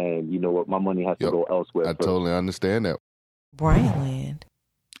father, and you know what? My money has to go elsewhere. I totally understand that. Brian Land.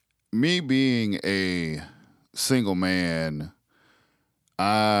 Me being a single man,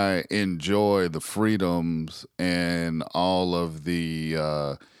 I enjoy the freedoms and all of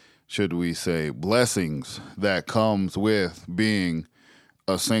the, should we say, blessings that comes with being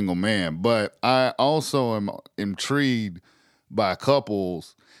a single man. But I also am intrigued by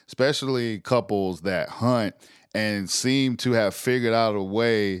couples, especially couples that hunt and seem to have figured out a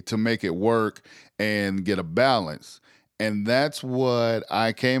way to make it work and get a balance. And that's what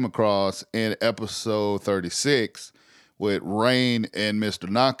I came across in episode 36 with Rain and Mr.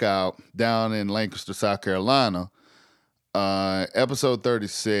 Knockout down in Lancaster, South Carolina. Episode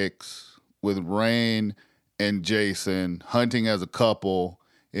 36 with Rain and Jason hunting as a couple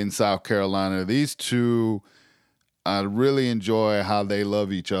in South Carolina. These two, I really enjoy how they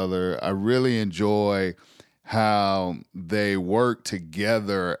love each other. I really enjoy how they work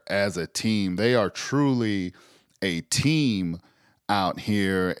together as a team. They are truly a team out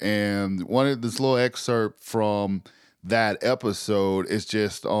here. And one of this little excerpt from that episode is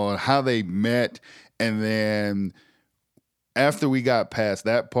just on how they met. And then after we got past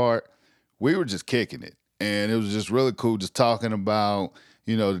that part, we were just kicking it. And it was just really cool just talking about,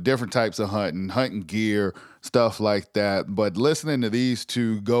 you know, the different types of hunting gear, stuff like that. But listening to these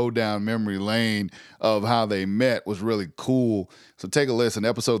two go down memory lane of how they met was really cool. So take a listen.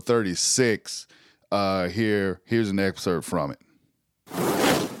 Episode 36, here's an excerpt from it.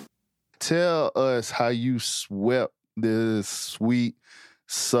 Tell us how you swept this sweet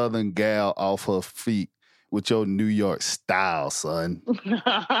Southern gal off her feet with your New York style, son.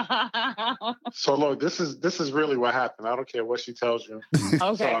 So look, this is really what happened. I don't care what she tells you.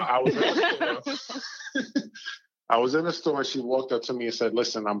 Okay. So I was in the store. She walked up to me and said,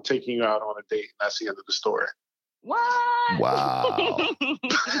 "Listen, I'm taking you out on a date." And that's the end of the story. What? Wow.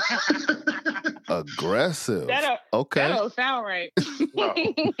 Aggressive. Okay. That don't sound right. No.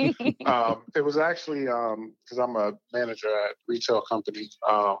 It was actually because I'm a manager at a retail company,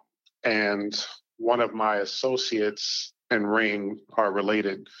 and one of my associates and Rain are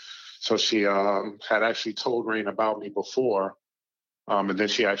related. So she had actually told Rain about me before, and then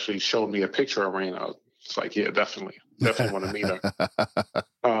she actually showed me a picture of Rain. I was like, yeah, definitely want to meet her.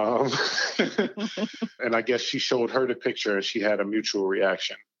 And I guess she showed her the picture, and she had a mutual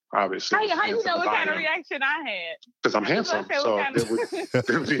reaction. Obviously, how you know what kind of reaction I had? Because I'm handsome, so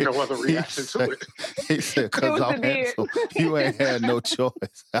there would be no other reaction to it. He said, "Because I'm handsome." You ain't had no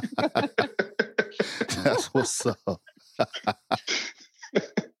choice. That's what's up.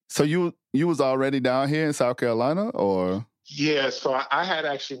 So you was already down here in South Carolina, or? Yeah, so I had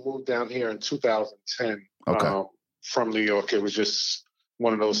actually moved down here in 2010 from New York. It was just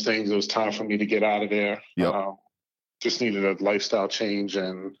one of those things. It was time for me to get out of there. Yep. Just needed a lifestyle change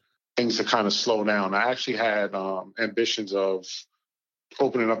and things to kind of slow down. I actually had ambitions of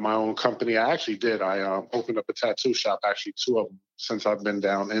opening up my own company. I actually did. I opened up a tattoo shop, actually 2 of them, since I've been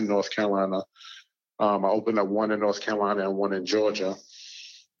down in North Carolina. I opened up one in North Carolina and one in Georgia.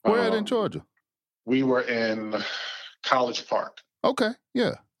 Where in Georgia? We were in College Park. Okay.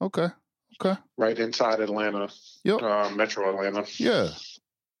 Yeah. Okay. Right inside Atlanta. Yep. Metro Atlanta. Yeah.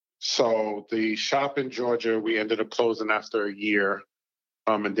 So the shop in Georgia, we ended up closing after a year.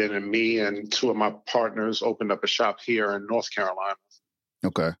 And then me and 2 of my partners opened up a shop here in North Carolina.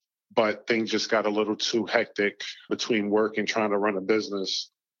 Okay. But things just got a little too hectic between work and trying to run a business.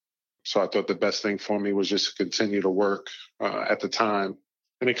 So I thought the best thing for me was just to continue to work at the time.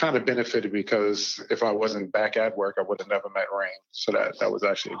 And it kind of benefited because if I wasn't back at work, I would have never met Rain. So that was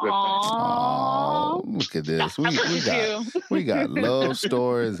actually a good thing. Oh, look at this. We got love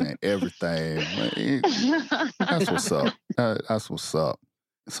stories and everything. That's what's up. That's what's up.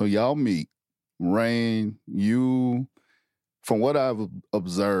 So y'all meet. Rain, you, from what I've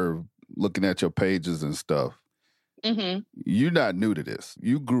observed, looking at your pages and stuff, you're not new to this.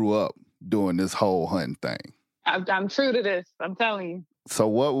 You grew up doing this whole hunting thing. I'm true to this. I'm telling you. So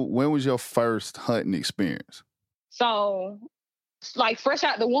when was your first hunting experience? So, like fresh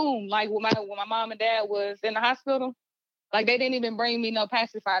out the womb, like when my mom and dad was in the hospital, like they didn't even bring me no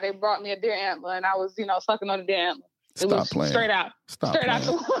pacifier. They brought me a deer antler, and I was, sucking on the deer antler. Stop playing. Straight out. Stop playing. Out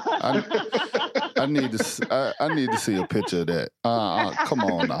the I need to see a picture of that. Come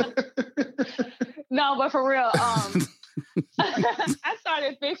on now. No, but for real, I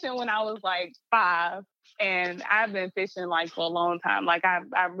started fishing when I was like 5. And I've been fishing like for a long time. Like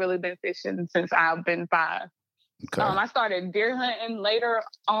I've really been fishing since I've been 5. Okay. I started deer hunting later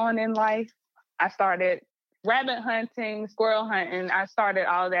on in life. I started rabbit hunting, squirrel hunting. I started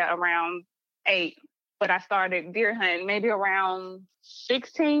all that around 8, but I started deer hunting maybe around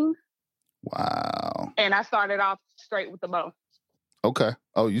 16. Wow. And I started off straight with the bow. Okay.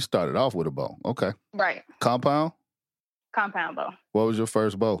 Oh, you started off with a bow. Okay. Right. Compound bow. What was your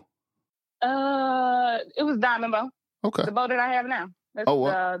first bow? It was diamond bow. Okay. The bow that I have now. That's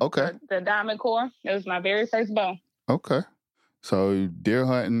okay. The diamond core. It was my very first bow. Okay. So deer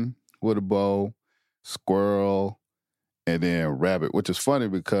hunting with a bow, squirrel, and then rabbit, which is funny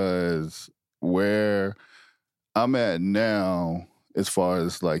because where I'm at now, as far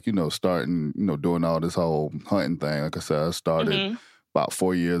as like, starting, doing all this whole hunting thing, like I said, I started about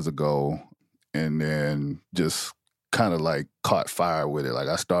 4 years ago and then just kind of like caught fire with it. Like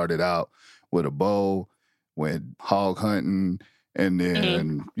I started out with a bow, went hog hunting, and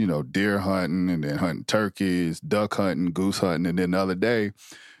then, deer hunting, and then hunting turkeys, duck hunting, goose hunting. And then the other day,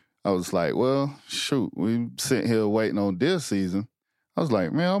 I was like, well, shoot, we sitting here waiting on deer season. I was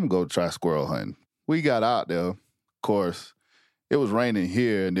like, man, I'm going to go try squirrel hunting. We got out there. Of course, it was raining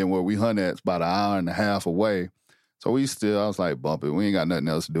here, and then where we hunt at is about an hour and a half away. So I was like, bump it. We ain't got nothing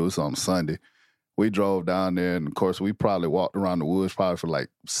else to do. It's on Sunday. We drove down there, and of course, we probably walked around the woods probably for like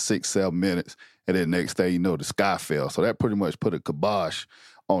 6-7 minutes. And then next day, the sky fell. So that pretty much put a kibosh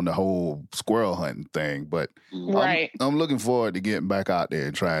on the whole squirrel hunting thing. But right. I'm looking forward to getting back out there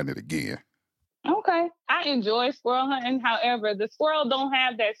and trying it again. Okay. I enjoy squirrel hunting. However, the squirrel don't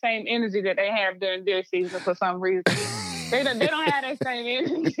have that same energy that they have during deer season for some reason. They don't have that same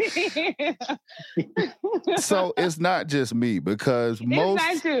energy. So it's not just me because most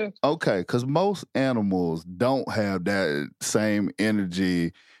animals don't have that same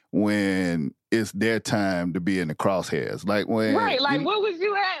energy when it's their time to be in the crosshairs. Like when where was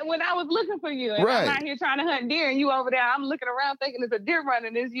you at when I was looking for you? And I'm out here trying to hunt deer and you over there, I'm looking around thinking it's a deer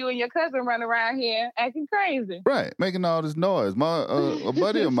running, it's you and your cousin running around here acting crazy. Right, making all this noise. My a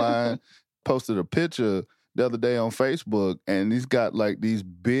buddy of mine posted a picture the other day on Facebook, and he's got like these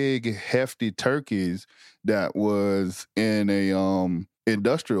big, hefty turkeys that was in a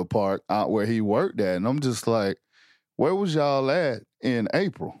industrial park out where he worked at. And I'm just like, where was y'all at in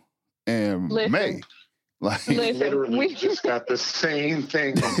April and May? Like, literally, we just got the same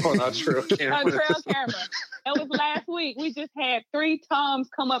thing on our trail camera. On trail camera. It was last week. We just had 3 toms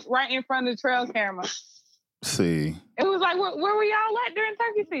come up right in front of the trail camera. See, it was like, where were y'all at during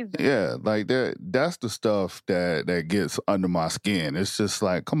turkey season? Yeah, like that's the stuff that gets under my skin. It's just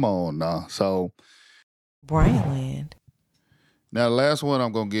like, come on now. So, Brian Land. Now, the last one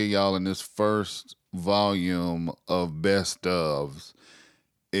I'm gonna give y'all in this first volume of Best Ofs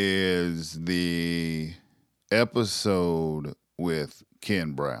is the episode with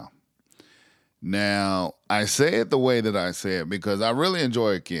Ken Brown. Now, I say it the way that I say it because I really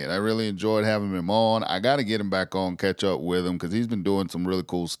enjoyed Ken. I really enjoyed having him on. I got to get him back on, catch up with him because he's been doing some really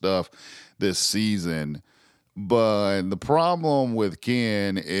cool stuff this season. But the problem with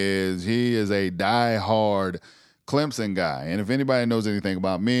Ken is he is a diehard Clemson guy. And if anybody knows anything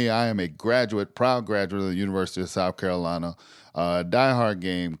about me, I am a proud graduate of the University of South Carolina, diehard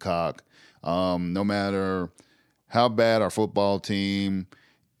Gamecock. No matter how bad our football team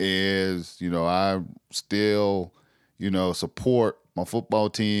is, I still, support my football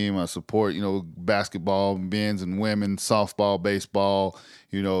team. I support, basketball, men's and women's, softball, baseball,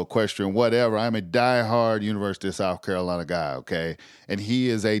 equestrian, whatever. I'm a diehard University of South Carolina guy, okay? And he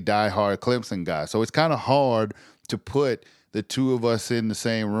is a diehard Clemson guy. So it's kind of hard to put the two of us in the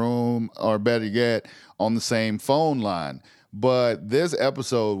same room, or better yet, on the same phone line. But this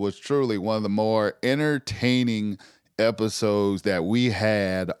episode was truly one of the more entertaining episodes that we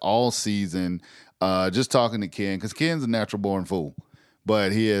had all season, just talking to Ken, because Ken's a natural born fool,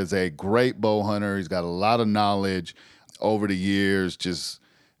 but he is a great bow hunter. He's got a lot of knowledge over the years, just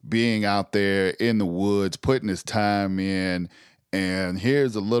being out there in the woods, putting his time in. And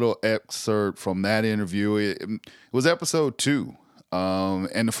here's a little excerpt from that interview. It was episode 2.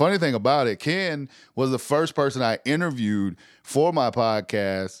 And the funny thing about it, Ken was the first person I interviewed for my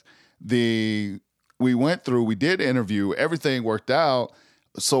podcast. We did interview, everything worked out,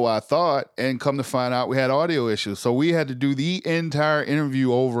 so I thought, and come to find out we had audio issues. So we had to do the entire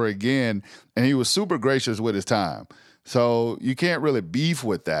interview over again, and he was super gracious with his time. So you can't really beef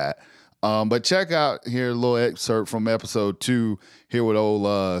with that. But check out here a little excerpt from episode 2 here with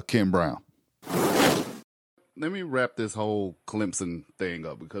old Ken Brown. Let me wrap this whole Clemson thing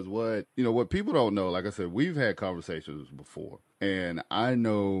up, because what people don't know, like I said, we've had conversations before, and I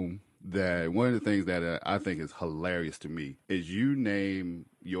know that one of the things that I think is hilarious to me is you name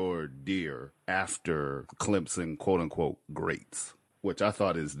your deer after Clemson, quote unquote, greats, which I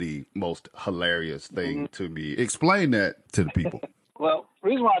thought is the most hilarious thing to me. Explain that to the people. Well, the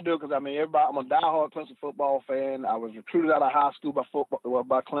reason why I do it, because, I'm a diehard Clemson football fan. I was recruited out of high school by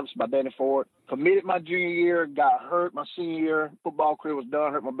Clemson, by Danny Ford. Committed my junior year, got hurt my senior year. Football career was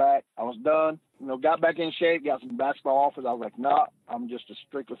done, hurt my back. I was done. Got back in shape, got some basketball offers. I was like, nah, I'm just a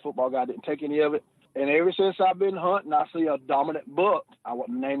strictly football guy. Didn't take any of it. And ever since I've been hunting, I see a dominant buck. I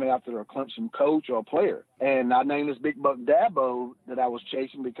wouldn't name it after a Clemson coach or a player. And I named this big buck Dabo that I was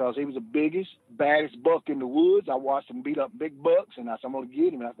chasing because he was the biggest, baddest buck in the woods. I watched him beat up big bucks, and I said, I'm going to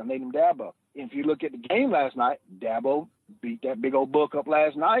get him. And I named him Dabo. And if you look at the game last night, Dabo beat that big old buck up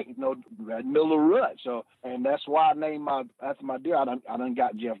last night, right in the middle of the rut. So, and that's why I named after my deer. I done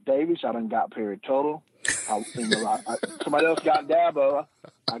got Jeff Davis. I done got Perry Tuttle. Somebody else got Dabo.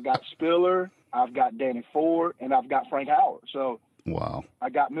 I got Spiller. I've got Danny Ford, and I've got Frank Howard. So wow, I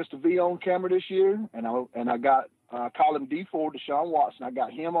got Mr. V on camera this year, and I got Colin D. Ford, Deshaun Watson. I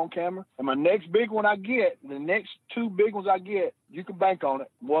got him on camera. And my next big one I get, the next two big ones I get, you can bank on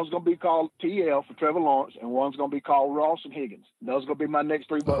it. One's going to be called TL for Trevor Lawrence, and one's going to be called Ross and Higgins. Those are going to be my next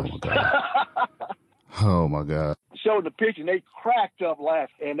three bucks. Oh, my God. Showed the picture, and they cracked up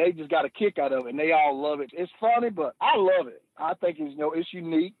laughing, and they just got a kick out of it, and they all love it. It's funny, but I love it. I think it's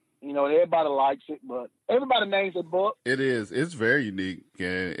unique. Everybody likes it, but everybody names a buck. It is. It's very unique,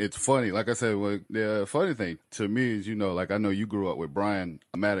 and it's funny. Like I said, the funny thing to me is, I know you grew up with Brian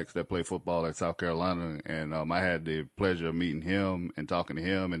Maddox that played football at South Carolina, and I had the pleasure of meeting him and talking to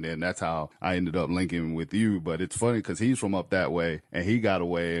him, and then that's how I ended up linking with you. But it's funny because he's from up that way, and he got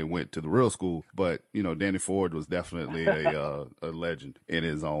away and went to the real school. But, Danny Ford was definitely a legend in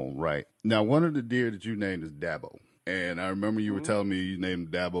his own right. Now, one of the deer that you named is Dabo. And I remember you were telling me you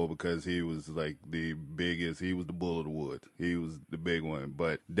named Dabo because he was like the biggest. He was the bull of the woods. He was the big one.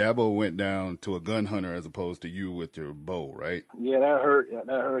 But Dabo went down to a gun hunter as opposed to you with your bow, right? Yeah, that hurt.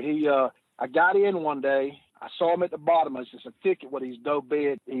 I got in one day. I saw him at the bottom. It's just a thicket with his doe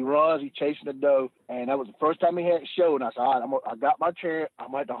bed. He runs. He's chasing the doe. And that was the first time he had show. And I said, all right, I got my chair.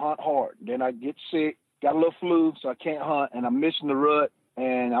 I'm going to hunt hard. Then I get sick, got a little flu, so I can't hunt. And I'm missing the rut.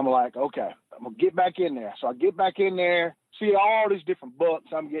 And I'm like, okay, I'm going to get back in there. So I get back in there, see all these different bucks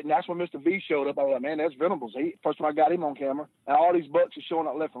I'm getting. That's when Mr. V showed up. I was like, man, that's Venables. First time I got him on camera. And all these bucks are showing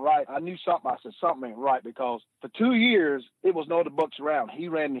up left and right. I knew something. I said, something ain't right because for 2 years, it was no other bucks around. He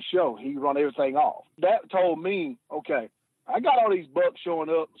ran the show. He run everything off. That told me, okay, I got all these bucks showing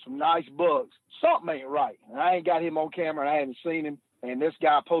up, some nice bucks. Something ain't right. And I ain't got him on camera, and I haven't seen him. And this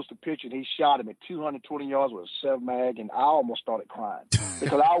guy posted a picture, and he shot him at 220 yards with a 7-mag, and I almost started crying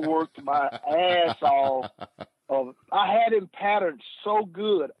because I worked my ass off. I had him patterned so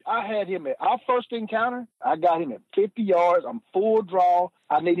good. I had him at our first encounter. I got him at 50 yards. I'm full draw.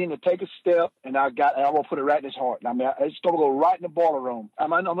 I need him to take a step, and I'm gonna put it right in his heart. I mean, it's gonna go right in the boiler room.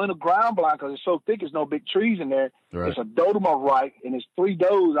 I'm in a ground blind because it's so thick. There's no big trees in there. Right. It's a doe to my right, and there's 3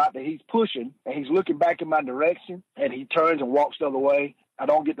 does out there. He's pushing, and he's looking back in my direction, and he turns and walks the other way. I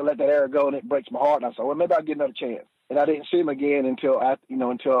don't get to let that arrow go, and it breaks my heart. And I said, well, maybe I'll get another chance. And I didn't see him again until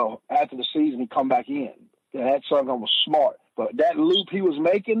after the season. He come back in. And that son was smart. But that loop he was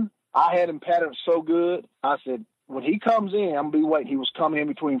making, I had him patterned so good. I said, when he comes in, I'm going to be waiting. He was coming in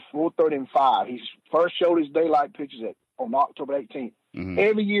between 4:30 and 5. He first showed his daylight pictures on October 18th. Mm-hmm.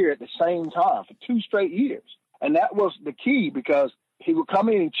 Every year at the same time for 2 straight years. And that was the key because he would come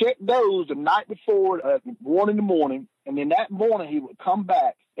in and check does the night before at 1 in the morning. And then that morning he would come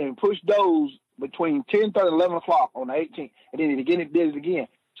back and push does between 10:30 and 11 o'clock on the 18th. And then he did it again.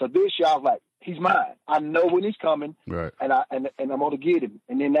 So this year I was like, he's mine. I know when he's coming, right? And I'm going to get him.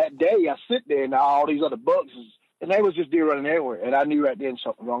 And then that day I sit there and all these other bucks, and they was just deer running everywhere. And I knew right then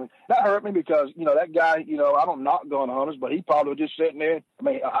something wrong. That hurt me because, that guy, I don't knock gun hunters, but he probably was just sitting there. I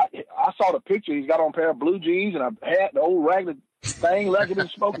mean, I saw the picture. He's got on a pair of blue jeans and a hat, the old ragged thing like he'd been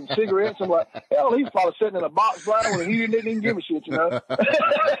smoking cigarettes. I'm like, hell, he's probably sitting in a box blind when he didn't even give a shit,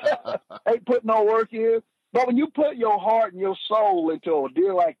 Ain't putting no work in. But when you put your heart and your soul into a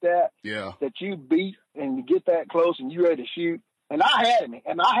deer like that, that you beat and you get that close and you ready to shoot, and I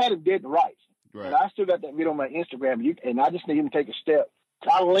had him dead to rights. Right. And I still got that video on my Instagram, and I just need him to take a step.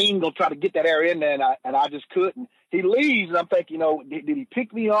 I leaned to try to get that area in there, and I just couldn't. He leaves, and I'm thinking, did he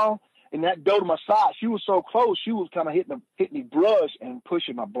pick me off? And that doe to my side, she was so close, she was kind of hitting the brush and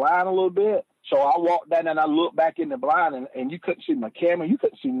pushing my blind a little bit. So I walked down and I looked back in the blind, and you couldn't see my camera. You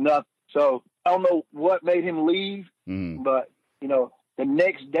couldn't see nothing. So I don't know what made him leave, but, the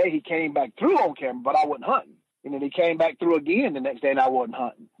next day he came back through on camera, but I wasn't hunting. And then he came back through again the next day, and I wasn't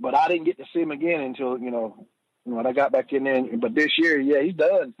hunting. But I didn't get to see him again until, when I got back in there. But this year, he's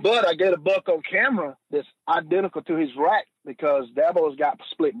done. But I get a buck on camera that's identical to his rack because Dabo's got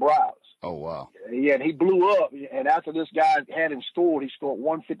split brows. Oh, wow. Yeah, and he blew up. And after this guy had him scored, he scored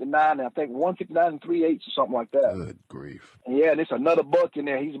 159, and I think 159 and 3/8 or something like that. Good grief. And yeah, and there's another buck in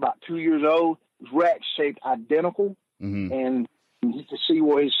there. He's about 2 years old. His rack shaped identical. Mm-hmm. And you could see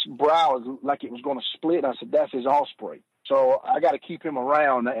where his brow was like it was going to split. I said, that's his offspring. So I got to keep him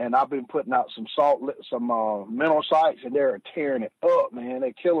around, and I've been putting out some mineral sites, and they're tearing it up, man.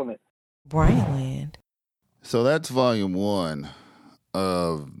 They're killing it. Bryantland. So that's volume 1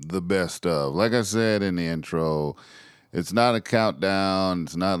 of the best of. Like I said in the intro, it's not a countdown.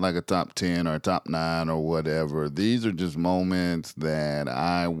 It's not like a top 10 or a top 9 or whatever. These are just moments that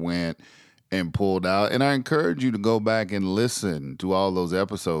I went and pulled out. And I encourage you to go back and listen to all those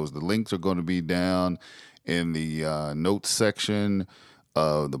episodes. The links are going to be down in the notes section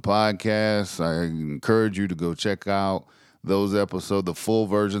of the podcast. I encourage you to go check out those episodes, the full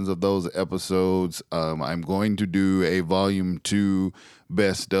versions of those episodes. I'm going to do a volume 2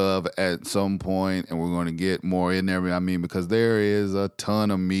 best of at some point, and we're going to get more in there. I mean, because there is a ton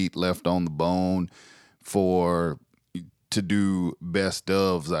of meat left on the bone to do best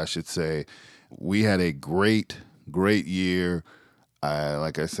ofs, I should say. We had a great year.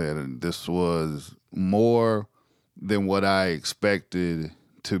 Like I said, this was more than what I expected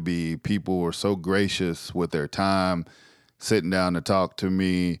to be. People were so gracious with their time, sitting down to talk to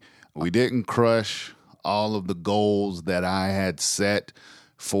me. We didn't crush all of the goals that I had set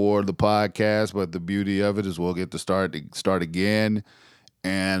for the podcast, but the beauty of it is we'll get to start again,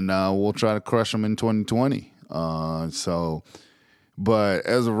 and we'll try to crush them in 2020. But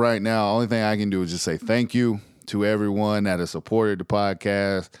as of right now, the only thing I can do is just say thank you to everyone that has supported the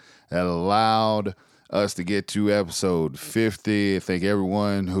podcast, that allowed us to get to episode 50. Thank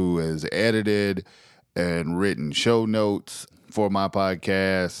everyone who has edited and written show notes for my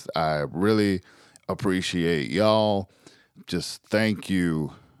podcast. I really appreciate y'all. Just thank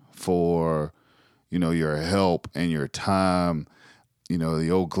you for, your help and your time. As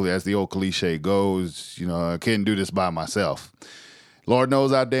the old cliche goes, I couldn't do this by myself. Lord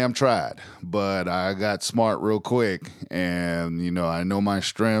knows I damn tried, but I got smart real quick, and, I know my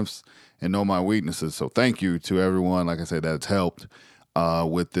strengths and know my weaknesses. So thank you to everyone, like I said, that's helped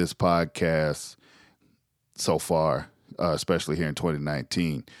with this podcast so far, especially here in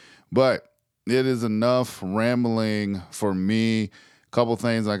 2019. But it is enough rambling for me. A couple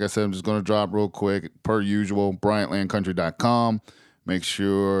things, like I said, I'm just going to drop real quick. Per usual, BryantLandCountry.com. Make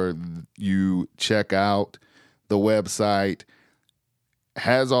sure you check out the website.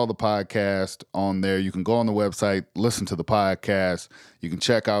 Has all the podcasts on there. You can go on the website, listen to the podcast. You can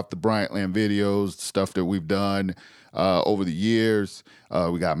check out the Bryantland videos, stuff that we've done over the years.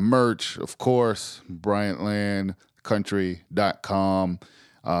 We got merch, of course, BryantLandCountry.com.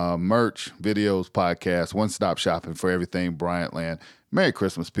 Merch, videos, podcasts, one-stop shopping for everything Bryantland. Merry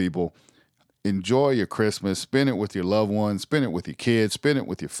Christmas, people. Enjoy your Christmas. Spend it with your loved ones. Spend it with your kids. Spend it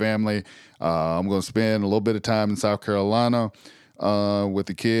with your family. I'm going to spend a little bit of time in South Carolina with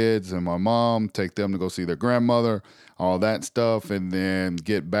the kids and my mom, take them to go see their grandmother, all that stuff, and then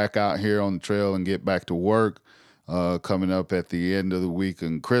get back out here on the trail and get back to work coming up at the end of the week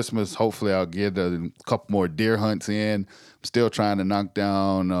and Christmas. Hopefully I'll get a couple more deer hunts in. I'm still trying to knock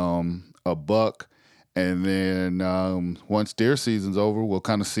down a buck, and then once deer season's over, we'll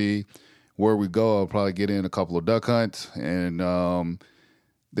kind of see where we go. I'll probably get in a couple of duck hunts, and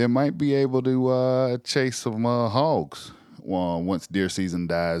they might be able to chase some hogs once deer season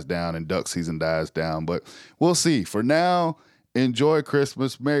dies down and duck season dies down. But we'll see. For now, enjoy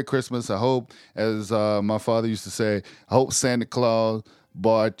Christmas. Merry Christmas. I hope, as my father used to say, I hope Santa Claus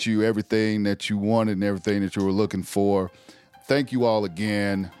bought you everything that you wanted and everything that you were looking for. Thank you all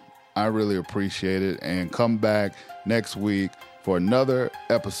again. I really appreciate it. And come back next week for another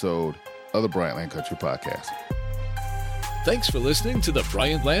episode of the Bryantland Country Podcast. Thanks for listening to the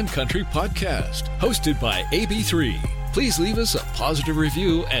Bryantland Country Podcast, hosted by AB3. Please leave us a positive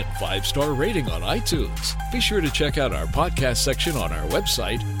review and 5-star rating on iTunes. Be sure to check out our podcast section on our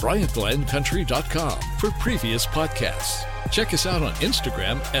website, BryantLandCountry.com, for previous podcasts. Check us out on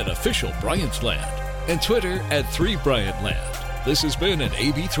Instagram at @OfficialBryantLand and Twitter at 3BryantLand. This has been an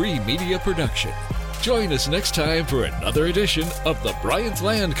AB3 Media production. Join us next time for another edition of the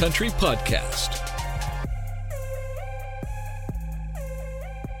Bryantland Country Podcast.